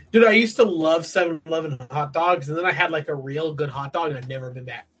 Dude, I used to love 7-Eleven hot dogs, and then I had like a real good hot dog, and I've never been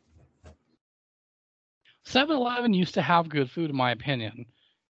back. 7-Eleven used to have good food, in my opinion.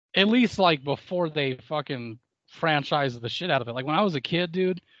 At least, like, before they fucking franchised the shit out of it. Like, when I was a kid,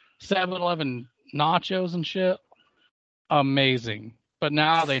 dude, 7-Eleven nachos and shit, amazing. But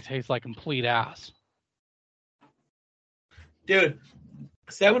now they taste like complete ass. Dude,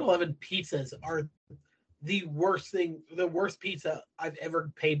 7-Eleven pizzas are the worst pizza I've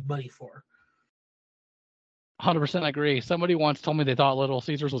ever paid money for. 100% agree. Somebody once told me they thought Little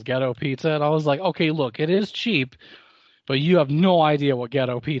Caesars was ghetto pizza, and I was like, okay, look, it is cheap, but you have no idea what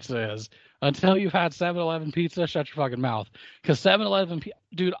ghetto pizza is. Until you've had 7-Eleven pizza, shut your fucking mouth. Because 7-Eleven,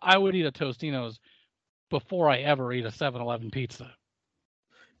 dude, I would eat a Tostino's before I ever eat a 7-Eleven pizza.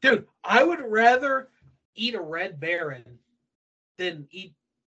 Dude, I would rather eat a Red Baron than eat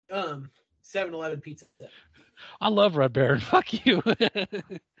 7-Eleven pizza. I love Red Baron. Fuck you.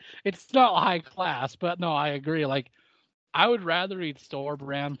 It's not high class, but no, I agree. Like, I would rather eat store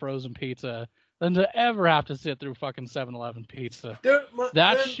brand frozen pizza than to ever have to sit through fucking 7-Eleven pizza. Dude,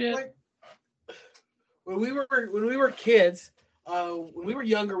 Shit. Like, when we were kids, when we were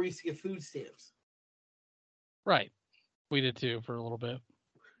younger, we used to get food stamps. Right. We did too for a little bit.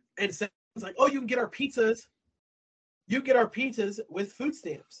 And so it's like, oh, you can get our pizzas. You get our pizzas with food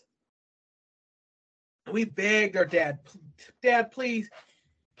stamps. And we begged our dad, please,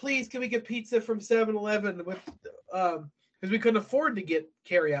 can we get pizza from 7-Eleven with because we couldn't afford to get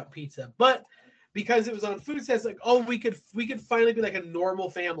carry out pizza. But because it was on food stamps, like, oh, we could finally be like a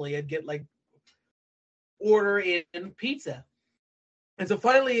normal family and get like order in pizza. And so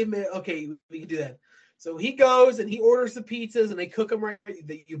finally, okay, we can do that. So he goes and he orders the pizzas, and they cook them right.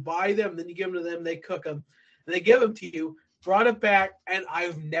 You buy them, then you give them to them. They cook them, and they give them to you. Brought it back, and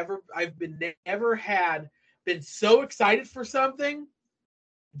I've never been so excited for something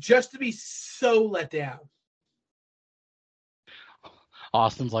just to be so let down.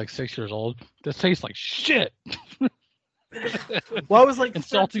 Austin's like 6 years old. This tastes like shit. Well, I was like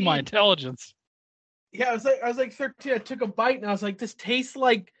insulting 13. my intelligence. Yeah, I was like 13. I took a bite, and I was like, this tastes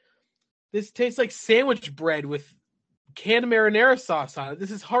like sandwich bread with canned marinara sauce on it.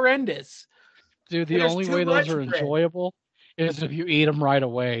 This is horrendous. Dude, the only way those are enjoyable is if you eat them right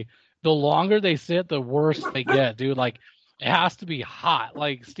away. The longer they sit, the worse they get, dude. Like, it has to be hot,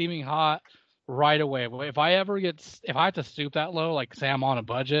 like steaming hot right away. If I have to stoop that low, like say I'm on a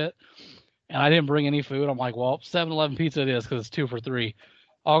budget and I didn't bring any food, I'm like, well, 7-Eleven pizza it is because it's 2 for $3.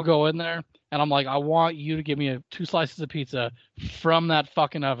 I'll go in there and I'm like, I want you to give me 2 slices of pizza from that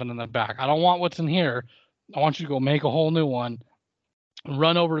fucking oven in the back. I don't want what's in here. I want you to go make a whole new one and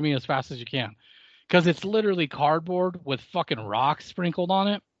run over to me as fast as you can. Because it's literally cardboard with fucking rocks sprinkled on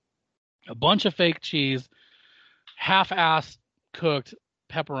it, a bunch of fake cheese, half-assed cooked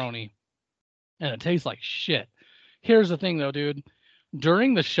pepperoni, and it tastes like shit. Here's the thing, though, dude.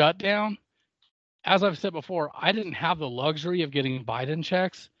 During the shutdown, as I've said before, I didn't have the luxury of getting Biden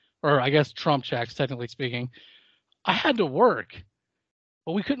checks, or I guess Trump checks, technically speaking. I had to work,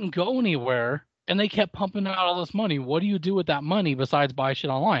 but we couldn't go anywhere, and they kept pumping out all this money. What do you do with that money besides buy shit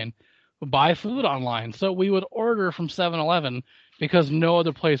online? Buy food online. So we would order from 7-Eleven because no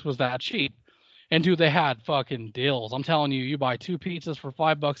other place was that cheap. And dude, they had fucking deals. I'm telling you, you buy 2 pizzas for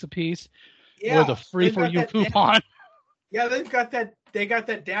 $5 a piece with a free for you coupon. Yeah, they got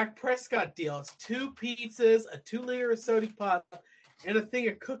that Dak Prescott deal. It's 2 pizzas, a 2-liter soda pop, and a thing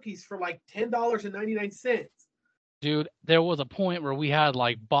of cookies for like $10.99. Dude, there was a point where we had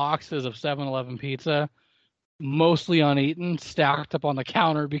like boxes of 7-Eleven pizza, mostly uneaten, stacked up on the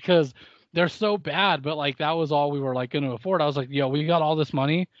counter because they're so bad, but like that was all we were like going to afford. I was like, yo, we got all this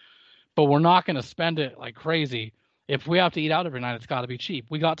money, but we're not going to spend it like crazy. If we have to eat out every night, it's got to be cheap.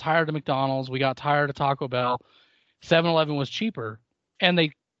 We got tired of McDonald's. We got tired of Taco Bell. 7-Eleven was cheaper, and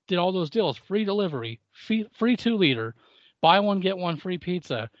they did all those deals. Free delivery, free 2-liter, buy one, get one free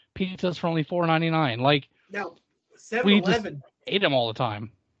pizza. Pizzas for only $4.99. Like, now, 7-Eleven, we just ate them all the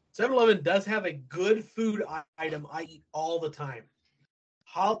time. 7-Eleven does have a good food item I eat all the time.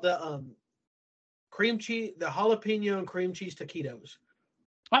 The cream cheese, the jalapeno and cream cheese taquitos.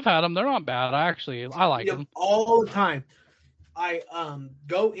 I've had them. They're not bad. I like them all the time. I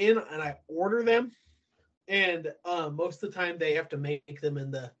go in and I order them, and most of the time they have to make them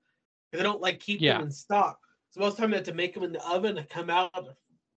they don't like keep them in stock. So most of the time they have to make them in the oven and come out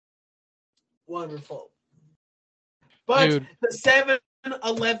wonderful. But dude, the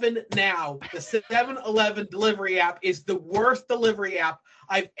 7-Eleven now, the 7-Eleven delivery app is the worst delivery app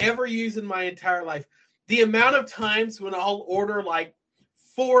I've ever used in my entire life. The amount of times when I'll order like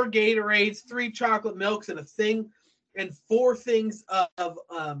 4 Gatorades, 3 chocolate milks, and 4 things of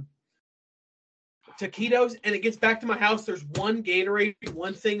taquitos, and it gets back to my house, there's 1 Gatorade,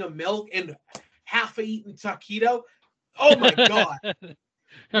 1 thing of milk, and half a eaten taquito. Oh my god!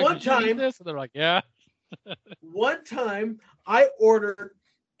 One time, this? And they're like, yeah. One time, I ordered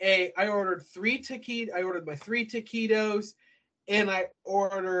 3 taquitos. I ordered my 3 taquitos, and I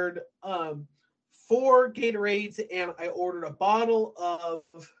ordered 4 Gatorades, and I ordered a bottle of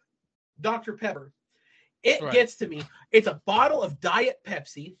Dr. Pepper. It gets to me. It's a bottle of Diet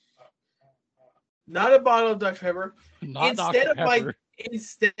Pepsi, not a bottle of Dr. Pepper. Instead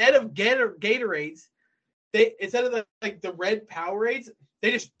of Gatorades, instead of the red Powerades,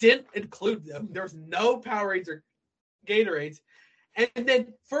 they just didn't include them. There was no Powerades or Gatorades. And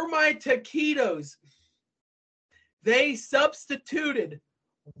then for my taquitos, they substituted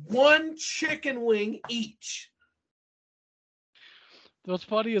 1 chicken wing each. What's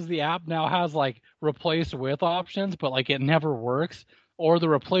funny is the app now has like replace with options, but like it never works, or the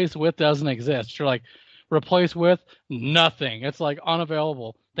replace with doesn't exist. You're like, replace with nothing. It's like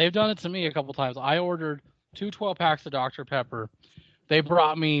unavailable. They've done it to me a couple times. I ordered 2 12-packs of Dr. Pepper. They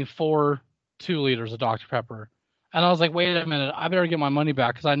brought me 4 2-liters of Dr. Pepper. And I was like, wait a minute, I better get my money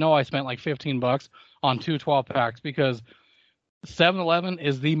back because I know I spent like $15 on 2 12-packs because 7-Eleven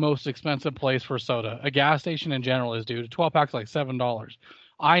is the most expensive place for soda. A gas station in general is, dude. 12-pack's like $7.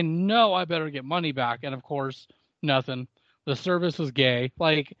 I know I better get money back. And of course, nothing. The service is gay.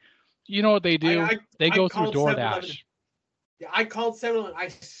 Like, you know what they do? They go through DoorDash. Yeah, I called 7-Eleven. I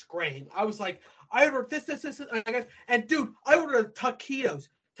screamed. I was like, I ordered this, and dude, I ordered taquitos,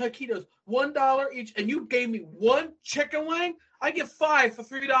 $1 each, and you gave me 1 chicken wing. I get 5 for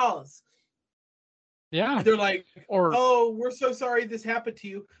 $3. Yeah. And they're like, Or "Oh, we're so sorry this happened to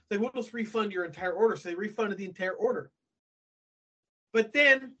you." They will just refund your entire order. So they refunded the entire order. But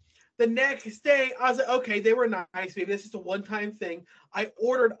then the next day, I was like, okay, they were nice. Maybe this is a one-time thing. I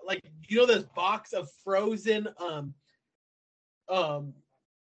ordered this box of frozen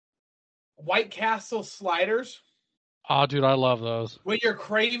White Castle sliders. oh, dude, I love those. When you're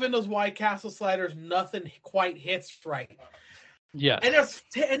craving those White Castle sliders, nothing quite hits right. Yes.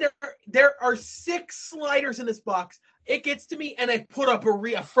 And there are 6 sliders in this box. It gets to me, and I put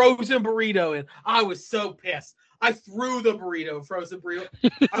a frozen burrito in. I was so pissed. I threw the frozen burrito.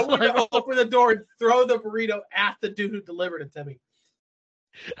 I wanted to open the door and throw the burrito at the dude who delivered it to me.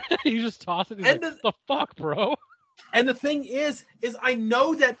 You just toss it. And like, the fuck, bro? And the thing is I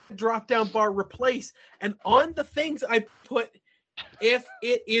know that drop-down bar replace, and on the things I put, if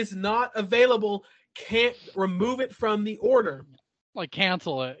it is not available, can't remove it from the order. Like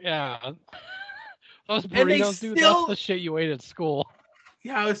cancel it, yeah. Those burritos, dude, that's the shit you ate at school.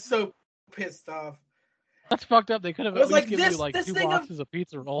 Yeah, I was so pissed off. That's fucked up. They could have at least given you like 2 boxes of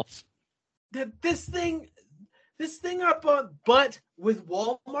pizza rolls. This thing up on, but with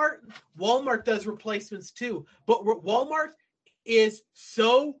Walmart does replacements too. But Walmart is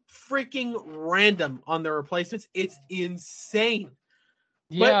so freaking random on their replacements. It's insane.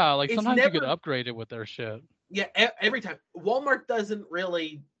 Yeah, like sometimes you get upgraded with their shit. Yeah, every time. Walmart doesn't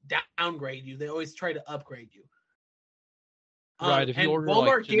really downgrade you. They always try to upgrade you. Right. If you order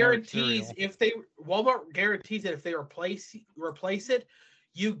Walmart guarantees that if they replace it,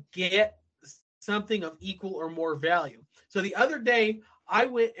 you get something of equal or more value. So the other day I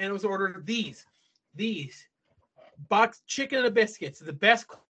went and was ordering these boxed chicken and biscuits, the best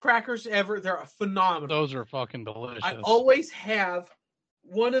crackers ever. They're phenomenal. Those are fucking delicious. I always have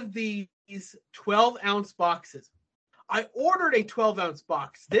one of these 12-ounce boxes. I ordered a 12-ounce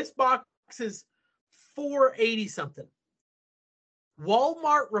box. This box is $4.80 something.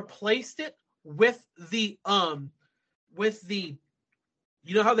 Walmart replaced it with the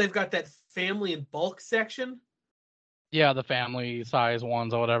you know how they've got that family and bulk section? Yeah, the family size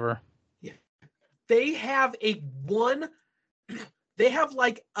ones or whatever. Yeah. They have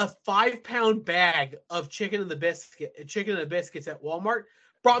like a 5-pound bag of chicken and biscuits at Walmart.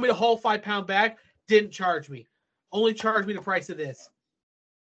 Brought me the whole 5-pound bag, didn't charge me. Only charged me the price of this.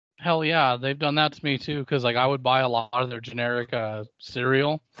 Hell yeah, they've done that to me too, because like I would buy a lot of their generic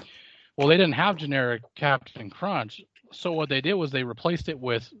cereal. Well, they didn't have generic Captain Crunch, so what they did was they replaced it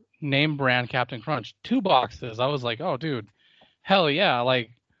with name brand Captain Crunch, 2 boxes. I was like, oh dude, hell yeah, like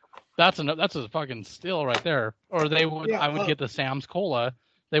that's a fucking steal right there. Or I would get the Sam's Cola.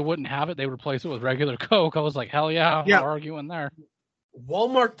 They wouldn't have it. They would replace it with regular Coke. I was like, hell yeah, no arguing there.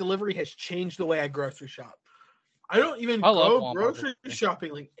 Walmart delivery has changed the way I grocery shop. I don't even go grocery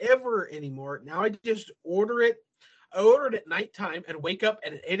shopping like ever anymore. Now I just order it. I order it at nighttime and wake up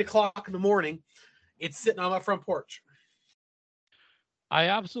at 8 o'clock in the morning. It's sitting on my front porch. I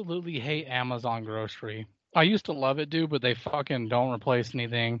absolutely hate Amazon grocery. I used to love it, dude, but they fucking don't replace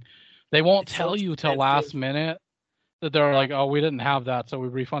anything. They won't tell you till last minute that they're like, oh, we didn't have that, so we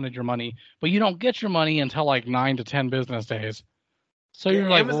refunded your money. But you don't get your money until like 9 to 10 business days. So you're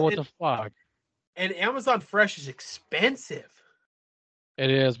like, well, what the fuck? And Amazon Fresh is expensive. It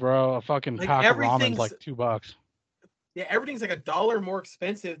is, bro. A fucking pack of ramen's like $2. Yeah, everything's like $1 more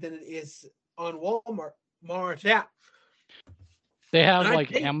expensive than it is on Walmart. Yeah. They have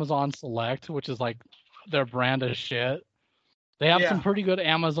like Amazon Select, which is like their brand of shit. They have some pretty good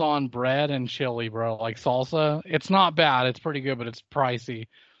Amazon bread and chili, bro. Like salsa. It's not bad. It's pretty good, but it's pricey.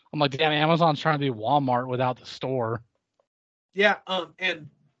 I'm like, damn, Amazon's trying to be Walmart without the store. Yeah. And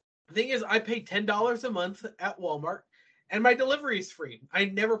the thing is, I pay $10 a month at Walmart, and my delivery is free. I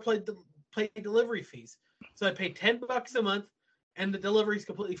never pay delivery fees, so I pay $10 a month, and the delivery is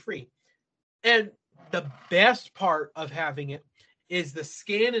completely free. And the best part of having it is the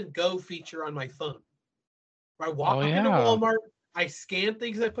scan and go feature on my phone. I walk into Walmart, I scan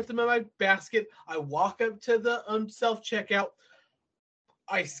things, I put them in my basket, I walk up to the self-checkout,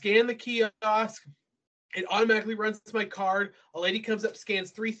 I scan the kiosk, it automatically runs my card, a lady comes up,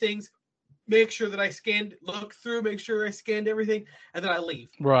 scans 3 things, make sure that I scanned, look through, make sure I scanned everything, and then I leave.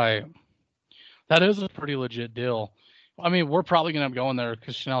 Right. That is a pretty legit deal. I mean, we're probably going to go in there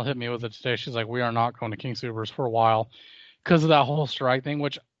because Chanel hit me with it today. She's like, we are not going to King Soopers for a while because of that whole strike thing,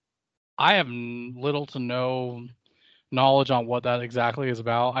 which I have little to no knowledge on what that exactly is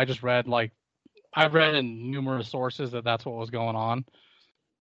about. I just read I've read in numerous sources that that's what was going on.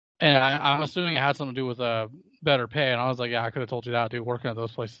 And I'm assuming it had something to do with better pay. And I was like, yeah, I could have told you that, dude. Working at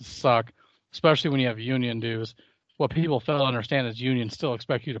those places suck, especially when you have union dues. What people fail to understand is unions still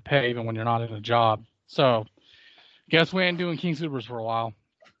expect you to pay even when you're not in a job. So, guess we ain't doing King Soopers for a while.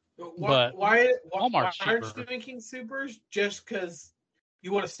 But why Walmart's aren't cheaper. you doing King Soopers? Just because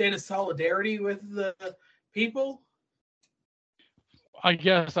you want to stand in solidarity with the people? I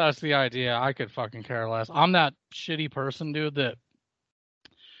guess that's the idea. I could fucking care less. I'm that shitty person, dude, that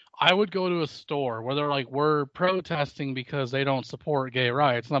I would go to a store where they're like, we're protesting because they don't support gay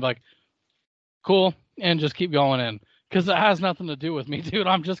rights. And I'm like, cool, and just keep going in. Because it has nothing to do with me, dude.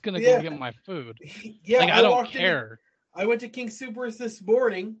 I'm just going to go get my food. Yeah, like, I don't care. I went to King Soopers this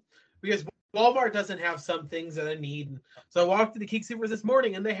morning because Walmart doesn't have some things that I need. So I walked into King Soopers this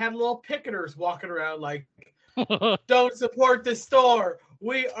morning, and they had little picketers walking around like, don't support the store.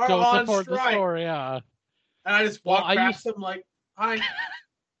 We are don't on support strike. The store, yeah. And I just walked past them like, hi.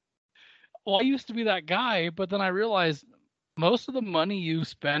 Well, I used to be that guy, but then I realized most of the money you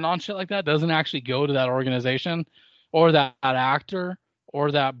spend on shit like that doesn't actually go to that organization or that actor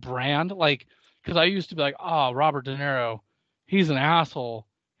or that brand. Like, because I used to be like, oh, Robert De Niro, he's an asshole.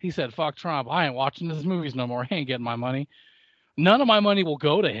 He said, fuck Trump. I ain't watching his movies no more. He ain't getting my money. None of my money will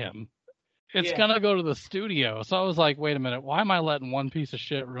go to him. It's going to go to the studio. So I was like, wait a minute. Why am I letting one piece of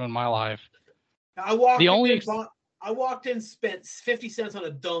shit ruin my life? I walked in, spent 50 cents on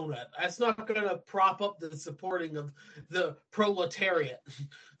a donut. That's not going to prop up the supporting of the proletariat.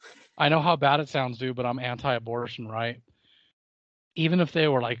 I know how bad it sounds, dude, but I'm anti-abortion, right? Even if they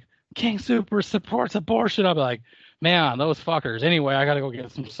were like, King Super supports abortion, I'd be like, man, those fuckers. Anyway, I got to go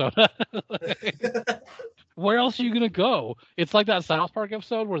get some soda. Where else are you going to go? It's like that South Park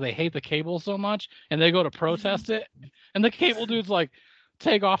episode where they hate the cable so much and they go to protest it. And the cable dude's like,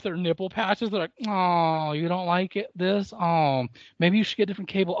 take off their nipple patches. They're like, oh, you don't like it? This? Oh, maybe you should get different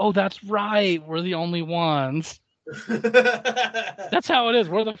cable. Oh, that's right. We're the only ones. That's how it is.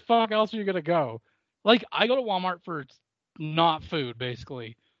 Where the fuck else are you going to go? Like, I go to Walmart for not food,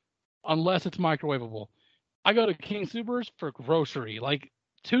 basically, unless it's microwavable. I go to King Soopers for grocery, like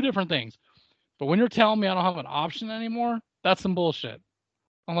two different things. But when you're telling me I don't have an option anymore, that's some bullshit.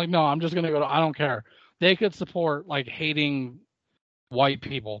 I'm like, no, I'm just going to go to, I don't care. They could support, like, hating white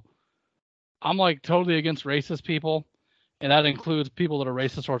people. I'm, like, totally against racist people, and that includes people that are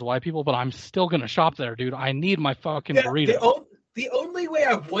racist towards white people, but I'm still going to shop there, dude. I need my fucking burrito. The only way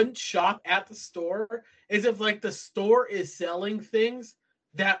I wouldn't shop at the store is if, like, the store is selling things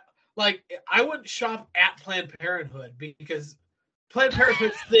that, like, I wouldn't shop at Planned Parenthood because Planned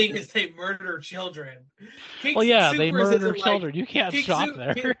Parenthood's thing is they murder children. Well, yeah, they murder children. You can't shop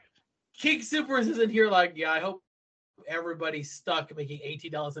there. King Soopers isn't here like, yeah, I hope everybody's stuck making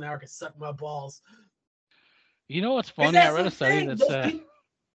 $18 an hour can suck my balls. You know what's funny? I read a study that said...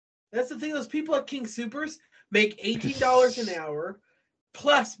 That's the thing. Those people at King Soopers make $18 an hour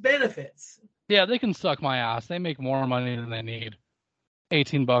plus benefits. Yeah, they can suck my ass. They make more money than they need.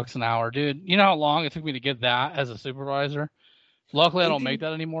 $18 an hour, dude. You know how long it took me to get that as a supervisor? Luckily, I don't make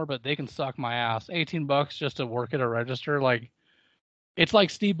that anymore, but they can suck my ass. $18 just to work at a register. Like, it's like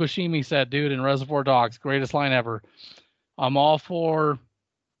Steve Buscemi said, dude, in Reservoir Dogs, greatest line ever. I'm all for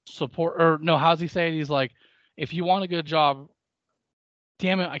support, or no, how's he say it? He's like, if you want a good job,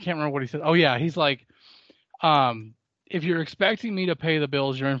 damn it, I can't remember what he said. Oh yeah, he's like, if you're expecting me to pay the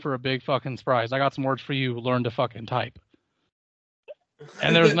bills, you're in for a big fucking surprise. I got some words for you. Learn to fucking type.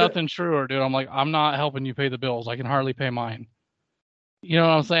 And there's nothing truer, dude. I'm like, I'm not helping you pay the bills. I can hardly pay mine. You know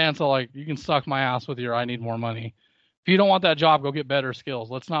what I'm saying? So, like, you can suck my ass with your I need more money. If you don't want that job, go get better skills.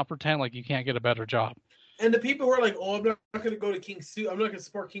 Let's not pretend like you can't get a better job. And the people who are like, oh, I'm not going to go to King Soopers. I'm not going to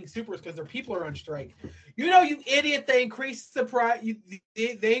support King Soopers because their people are on strike. You know, you idiot, they increased the price.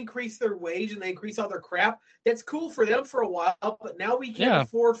 They increased their wage and they increased all their crap. That's cool for them for a while, but now we can't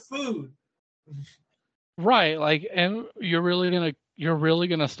afford food. Right. Like, and you're really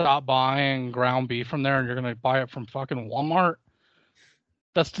gonna stop buying ground beef from there and you're gonna buy it from fucking Walmart?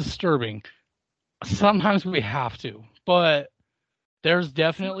 That's disturbing. Sometimes we have to, but there's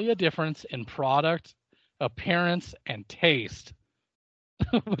definitely a difference in product, appearance, and taste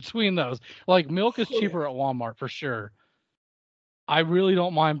between those. Like, milk is cheaper at Walmart for sure. I really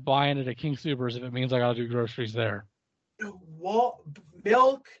don't mind buying it at King Soopers if it means I gotta do groceries there.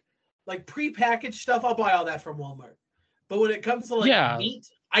 Milk, like prepackaged stuff, I'll buy all that from Walmart. But when it comes to meat,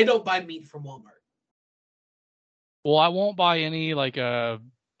 I don't buy meat from Walmart. Well, I won't buy any like a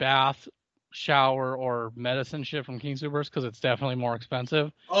bath, shower, or medicine shit from King Soopers because it's definitely more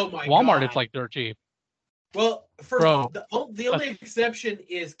expensive. Oh my Walmart, God. it's like dirt cheap. Well, the only exception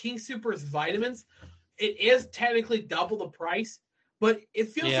is King Soopers vitamins. It is technically double the price, but it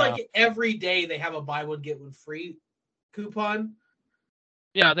feels like every day they have a buy one get one free coupon.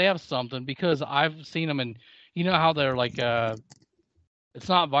 Yeah, they have something because I've seen them, and you know how they're like, it's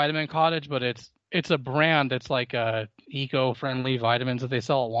not Vitamin Cottage, but it's it's a brand. It's like eco-friendly vitamins that they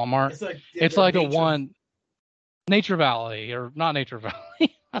sell at Walmart. It's the like a nature- Nature Valley, or not Nature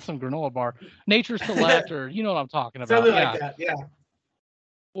Valley. That's some granola bar. Nature Select, or you know what I'm talking about. something Yeah. like that. Yeah.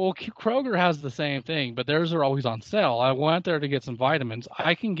 Well, Kroger has the same thing, but theirs are always on sale. I went there to get some vitamins.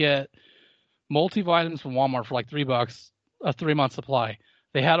 I can get multivitamins from Walmart for like $3, a 3-month supply.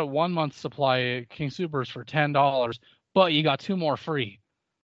 They had a 1-month supply at King Soopers for $10, but you got 2 more free.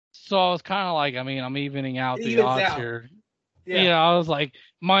 So I was kind of like, I mean, I'm evening out It the evens odds out. here. Yeah. I was like,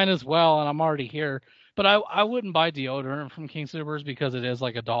 might as well, and I'm already here. But I wouldn't buy deodorant from King Soopers because it is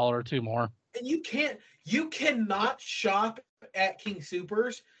like $1 or 2 more. And you cannot shop at King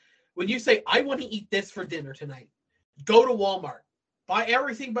Soopers when you say, I want to eat this for dinner tonight. Go to Walmart. Buy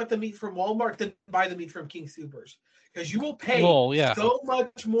everything but the meat from Walmart, then buy the meat from King Soopers. Because you will pay so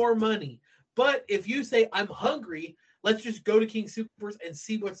much more money. But if you say, I'm hungry, let's just go to King Soopers and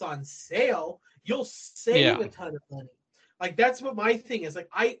see what's on sale, you'll save a ton of money. Like, that's what my thing is. Like,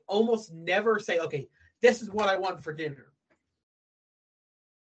 I almost never say, okay, this is what I want for dinner.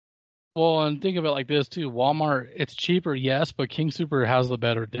 Well, and think of it like this too. Walmart, it's cheaper, yes, but King Super has the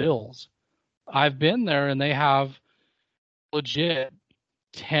better deals. I've been there and they have legit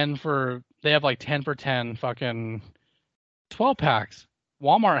they have like 10 for 10 fucking 12 packs.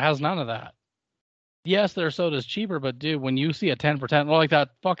 Walmart has none of that. Yes, their soda's cheaper, but dude, when you see a 10 for 10, well, like that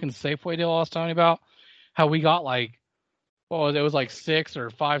fucking Safeway deal I was telling you about, how we got like, it was like 6 or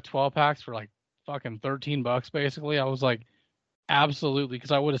 5 12 packs for like fucking $13 basically. I was like, absolutely,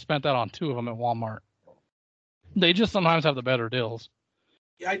 because I would have spent that on 2 of them at Walmart. They just sometimes have the better deals.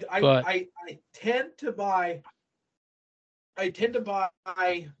 Yeah, I tend to buy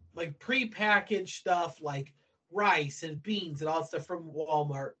like prepackaged stuff like rice and beans and all that stuff from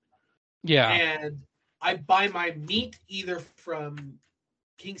Walmart. Yeah. And I buy my meat either from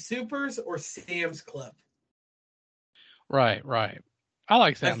King Soopers or Sam's Club. Right. I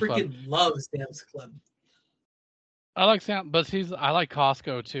like Sam's Club. I freaking love Sam's Club. I like but I like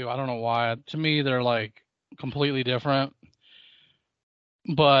Costco too. I don't know why. To me, they're like completely different,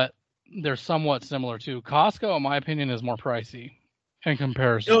 but they're somewhat similar too. Costco, in my opinion, is more pricey in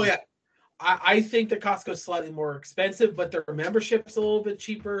comparison. Oh yeah, I think that Costco is slightly more expensive, but their membership's a little bit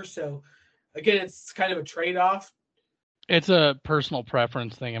cheaper. So again, it's kind of a trade-off. It's a personal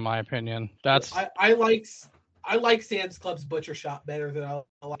preference thing, in my opinion. That's I like Sam's Club's butcher shop better than I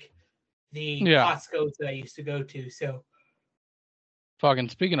like the Costco's that I used to go to. So, fucking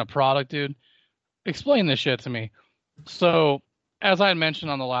speaking of product, dude, explain this shit to me. So, as I had mentioned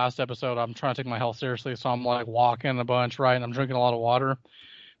on the last episode, I'm trying to take my health seriously, so I'm like walking a bunch, right? And I'm drinking a lot of water.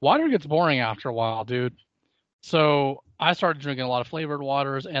 Water gets boring after a while, dude. So I started drinking a lot of flavored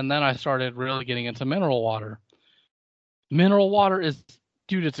waters, and then I started really getting into mineral water. Mineral water is,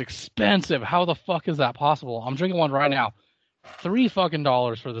 dude, it's expensive. How the fuck is that possible? I'm drinking one right now. $3 fucking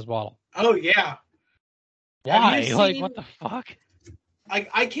for this bottle. Oh yeah. Why? Like, what the fuck?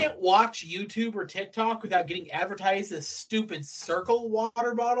 I can't watch YouTube or TikTok without getting advertised this stupid Circle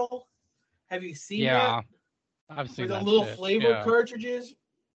water bottle. Have you seen that? Yeah, I've seen that. With the little flavor cartridges.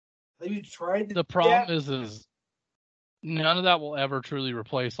 Have you tried the problem is none of that will ever truly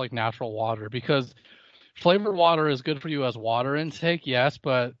replace like natural water, because flavored water is good for you as water intake, yes,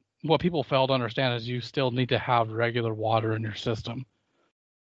 but what people fail to understand is you still need to have regular water in your system.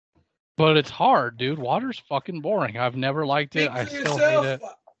 But it's hard, dude. Water's fucking boring. I've never liked it. I still hate it.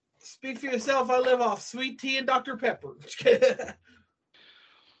 Speak for yourself. I live off sweet tea and Dr. Pepper.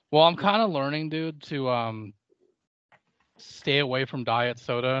 Well, I'm kind of learning, dude, to stay away from diet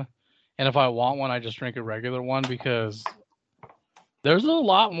soda. And if I want one, I just drink a regular one, because there's a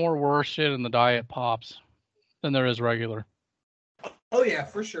lot more worse shit in the diet pops than there is regular. Oh, yeah,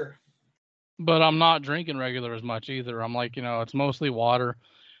 for sure. But I'm not drinking regular as much either. I'm like, it's mostly water.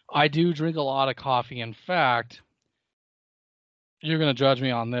 I do drink a lot of coffee. In fact, you're going to judge me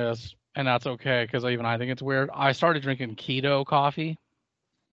on this, and that's okay, because even I think it's weird. I started drinking keto coffee.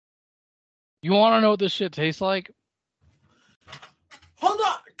 You want to know what this shit tastes like? Hold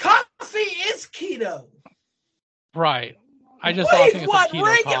on. Coffee is keto. Right. I just think it's a keto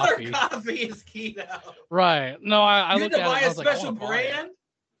regular coffee is keto? Right. No, I looked at it. You need to buy a special brand?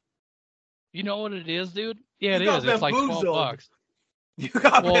 You know what it is, dude? Yeah, it is. It's like $12. You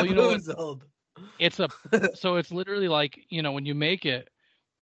got bamboozled. So it's literally like, when you make it,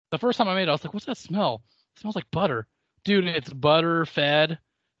 the first time I made it, I was like, what's that smell? It smells like butter. Dude, it's butter fed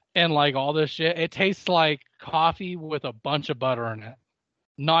and like all this shit. It tastes like coffee with a bunch of butter in it.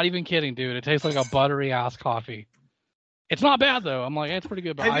 Not even kidding, dude. It tastes like a buttery ass coffee. It's not bad though. I'm like, it's pretty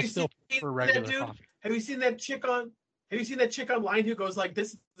good, but I still prefer regular coffee. Have you seen that chick on Have you seen that chick online who goes like,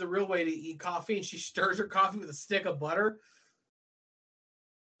 "This is the real way to eat coffee," and she stirs her coffee with a stick of butter?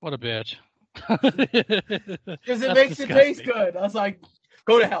 What a bitch. Because it makes it taste good. I was like,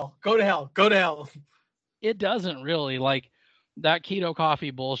 go to hell, go to hell, go to hell. It doesn't really. Like, that keto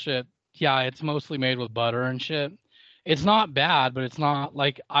coffee bullshit, yeah, it's mostly made with butter and shit. It's not bad, but it's not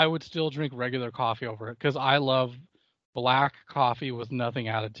like I would still drink regular coffee over it because I love black coffee with nothing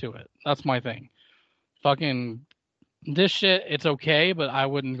added to it. That's my thing. Fucking this shit, it's okay, but I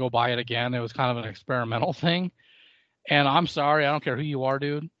wouldn't go buy it again. It was kind of an experimental thing. And I'm sorry, I don't care who you are,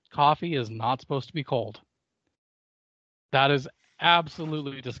 dude. Coffee is not supposed to be cold. That is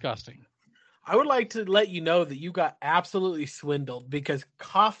absolutely disgusting. I would like to let you know that you got absolutely swindled because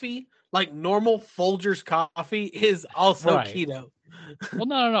coffee, like normal Folgers coffee, is also keto. Well,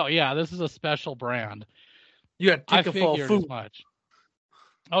 no. Yeah, this is a special brand. You got I figured as much.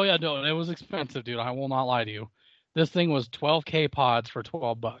 Oh yeah, no, it was expensive, dude. I will not lie to you. This thing was 12K pods for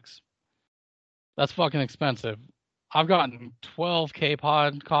 $12. That's fucking expensive. I've gotten 12K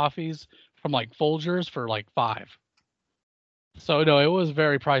pod coffees from like Folgers for like $5. So no, it was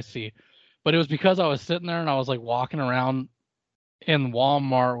very pricey. But it was because I was sitting there and I was like walking around in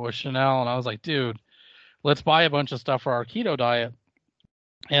Walmart with Chanel and I was like, dude, let's buy a bunch of stuff for our keto diet.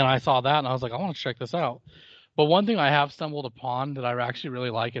 And I saw that and I was like, I want to check this out. But one thing I have stumbled upon that I actually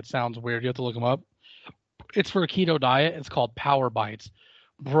really like, it sounds weird, you have to look them up. It's for a keto diet. It's called Power Bites.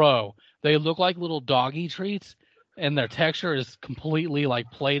 Bro, they look like little doggy treats and their texture is completely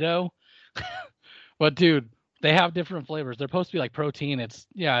like Play-Doh. But dude, they have different flavors. They're supposed to be like protein. It's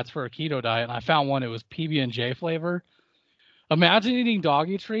for a keto diet. And I found one. It was PB&J flavor. Imagine eating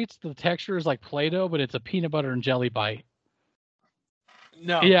doggy treats. The texture is like Play-Doh, but it's a peanut butter and jelly bite.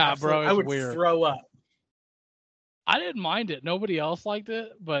 No, yeah, bro, I would weird. Throw up. I didn't mind it. Nobody else liked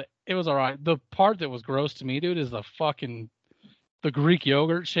it, but it was all right. The part that was gross to me, dude, is the Greek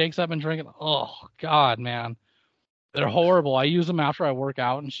yogurt shakes I've been drinking. Oh God, man, they're horrible. I use them after I work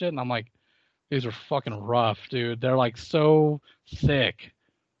out and shit, and I'm like, these are fucking rough, dude. They're like so thick.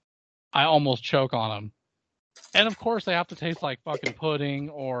 I almost choke on them. And of course, they have to taste like fucking pudding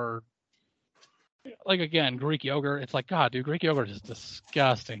or, like, again, Greek yogurt. It's like, God, dude, Greek yogurt is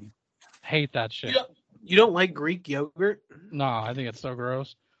disgusting. Hate that shit. You don't like Greek yogurt? No, I think it's so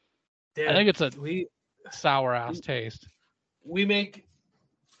gross. Dude, I think it's a sour ass taste. We make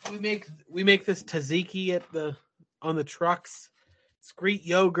this tzatziki on the trucks. It's Greek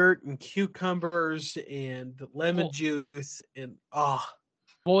yogurt and cucumbers and lemon juice and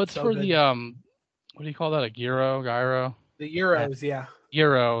Well, it's so for good. The what do you call that? A gyro? The gyros, yeah.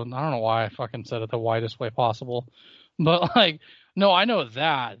 Gyro. I don't know why I fucking said it the widest way possible, but like, no, I know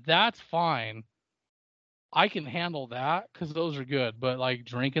that. That's fine. I can handle that because those are good. But like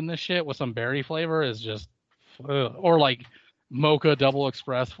drinking this shit with some berry flavor is just, or like mocha double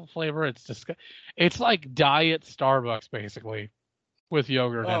espresso flavor. It's just, it's like diet Starbucks basically with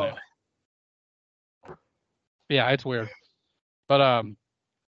yogurt in it. Yeah, it's weird. But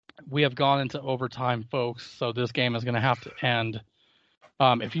we have gone into overtime, folks. So this game is going to have to end.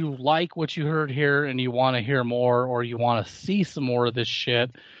 If you like what you heard here and you want to hear more or you want to see some more of this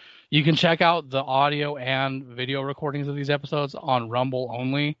shit, you can check out the audio and video recordings of these episodes on Rumble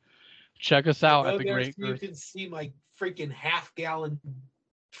only. Check us out at the Great Earth. You can see my freaking half-gallon,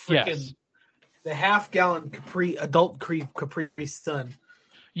 the half-gallon adult Capri Sun.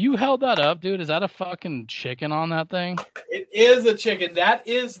 You held that up, dude. Is that a fucking chicken on that thing? It is a chicken. That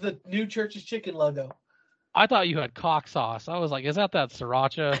is the new Church's Chicken logo. I thought you had cock sauce. I was like, is that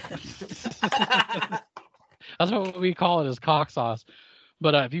sriracha? That's what we call it, is cock sauce.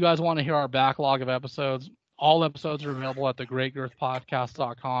 But if you guys want to hear our backlog of episodes, all episodes are available at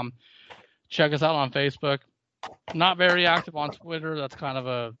thegreatgirthpodcast.com. Check us out on Facebook. Not very active on Twitter. That's kind of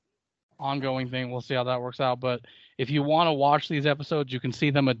a ongoing thing. We'll see how that works out. But if you want to watch these episodes, you can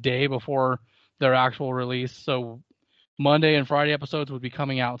see them a day before their actual release. So Monday and Friday episodes would be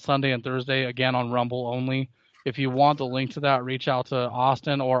coming out Sunday and Thursday, again on Rumble only. If you want the link to that, reach out to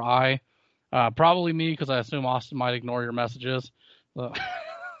Austin or I. Probably me, because I assume Austin might ignore your messages.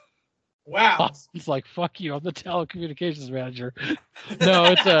 Wow. It's like, fuck you, I'm the telecommunications manager.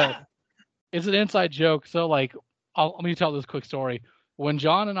 No, it's an inside joke. So like, let me tell this quick story. When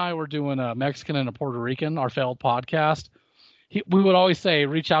John and I were doing a Mexican and a Puerto Rican, our failed podcast, we would always say,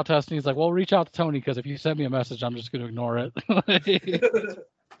 reach out to us. And he's like, well, reach out to Tony, because if you send me a message, I'm just going to ignore it.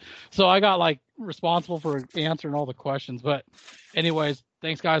 So I got like responsible for answering all the questions. But anyways,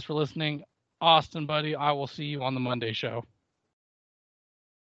 thanks guys for listening. Austin, buddy, I will see you on the Monday show.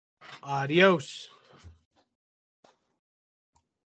 Adios.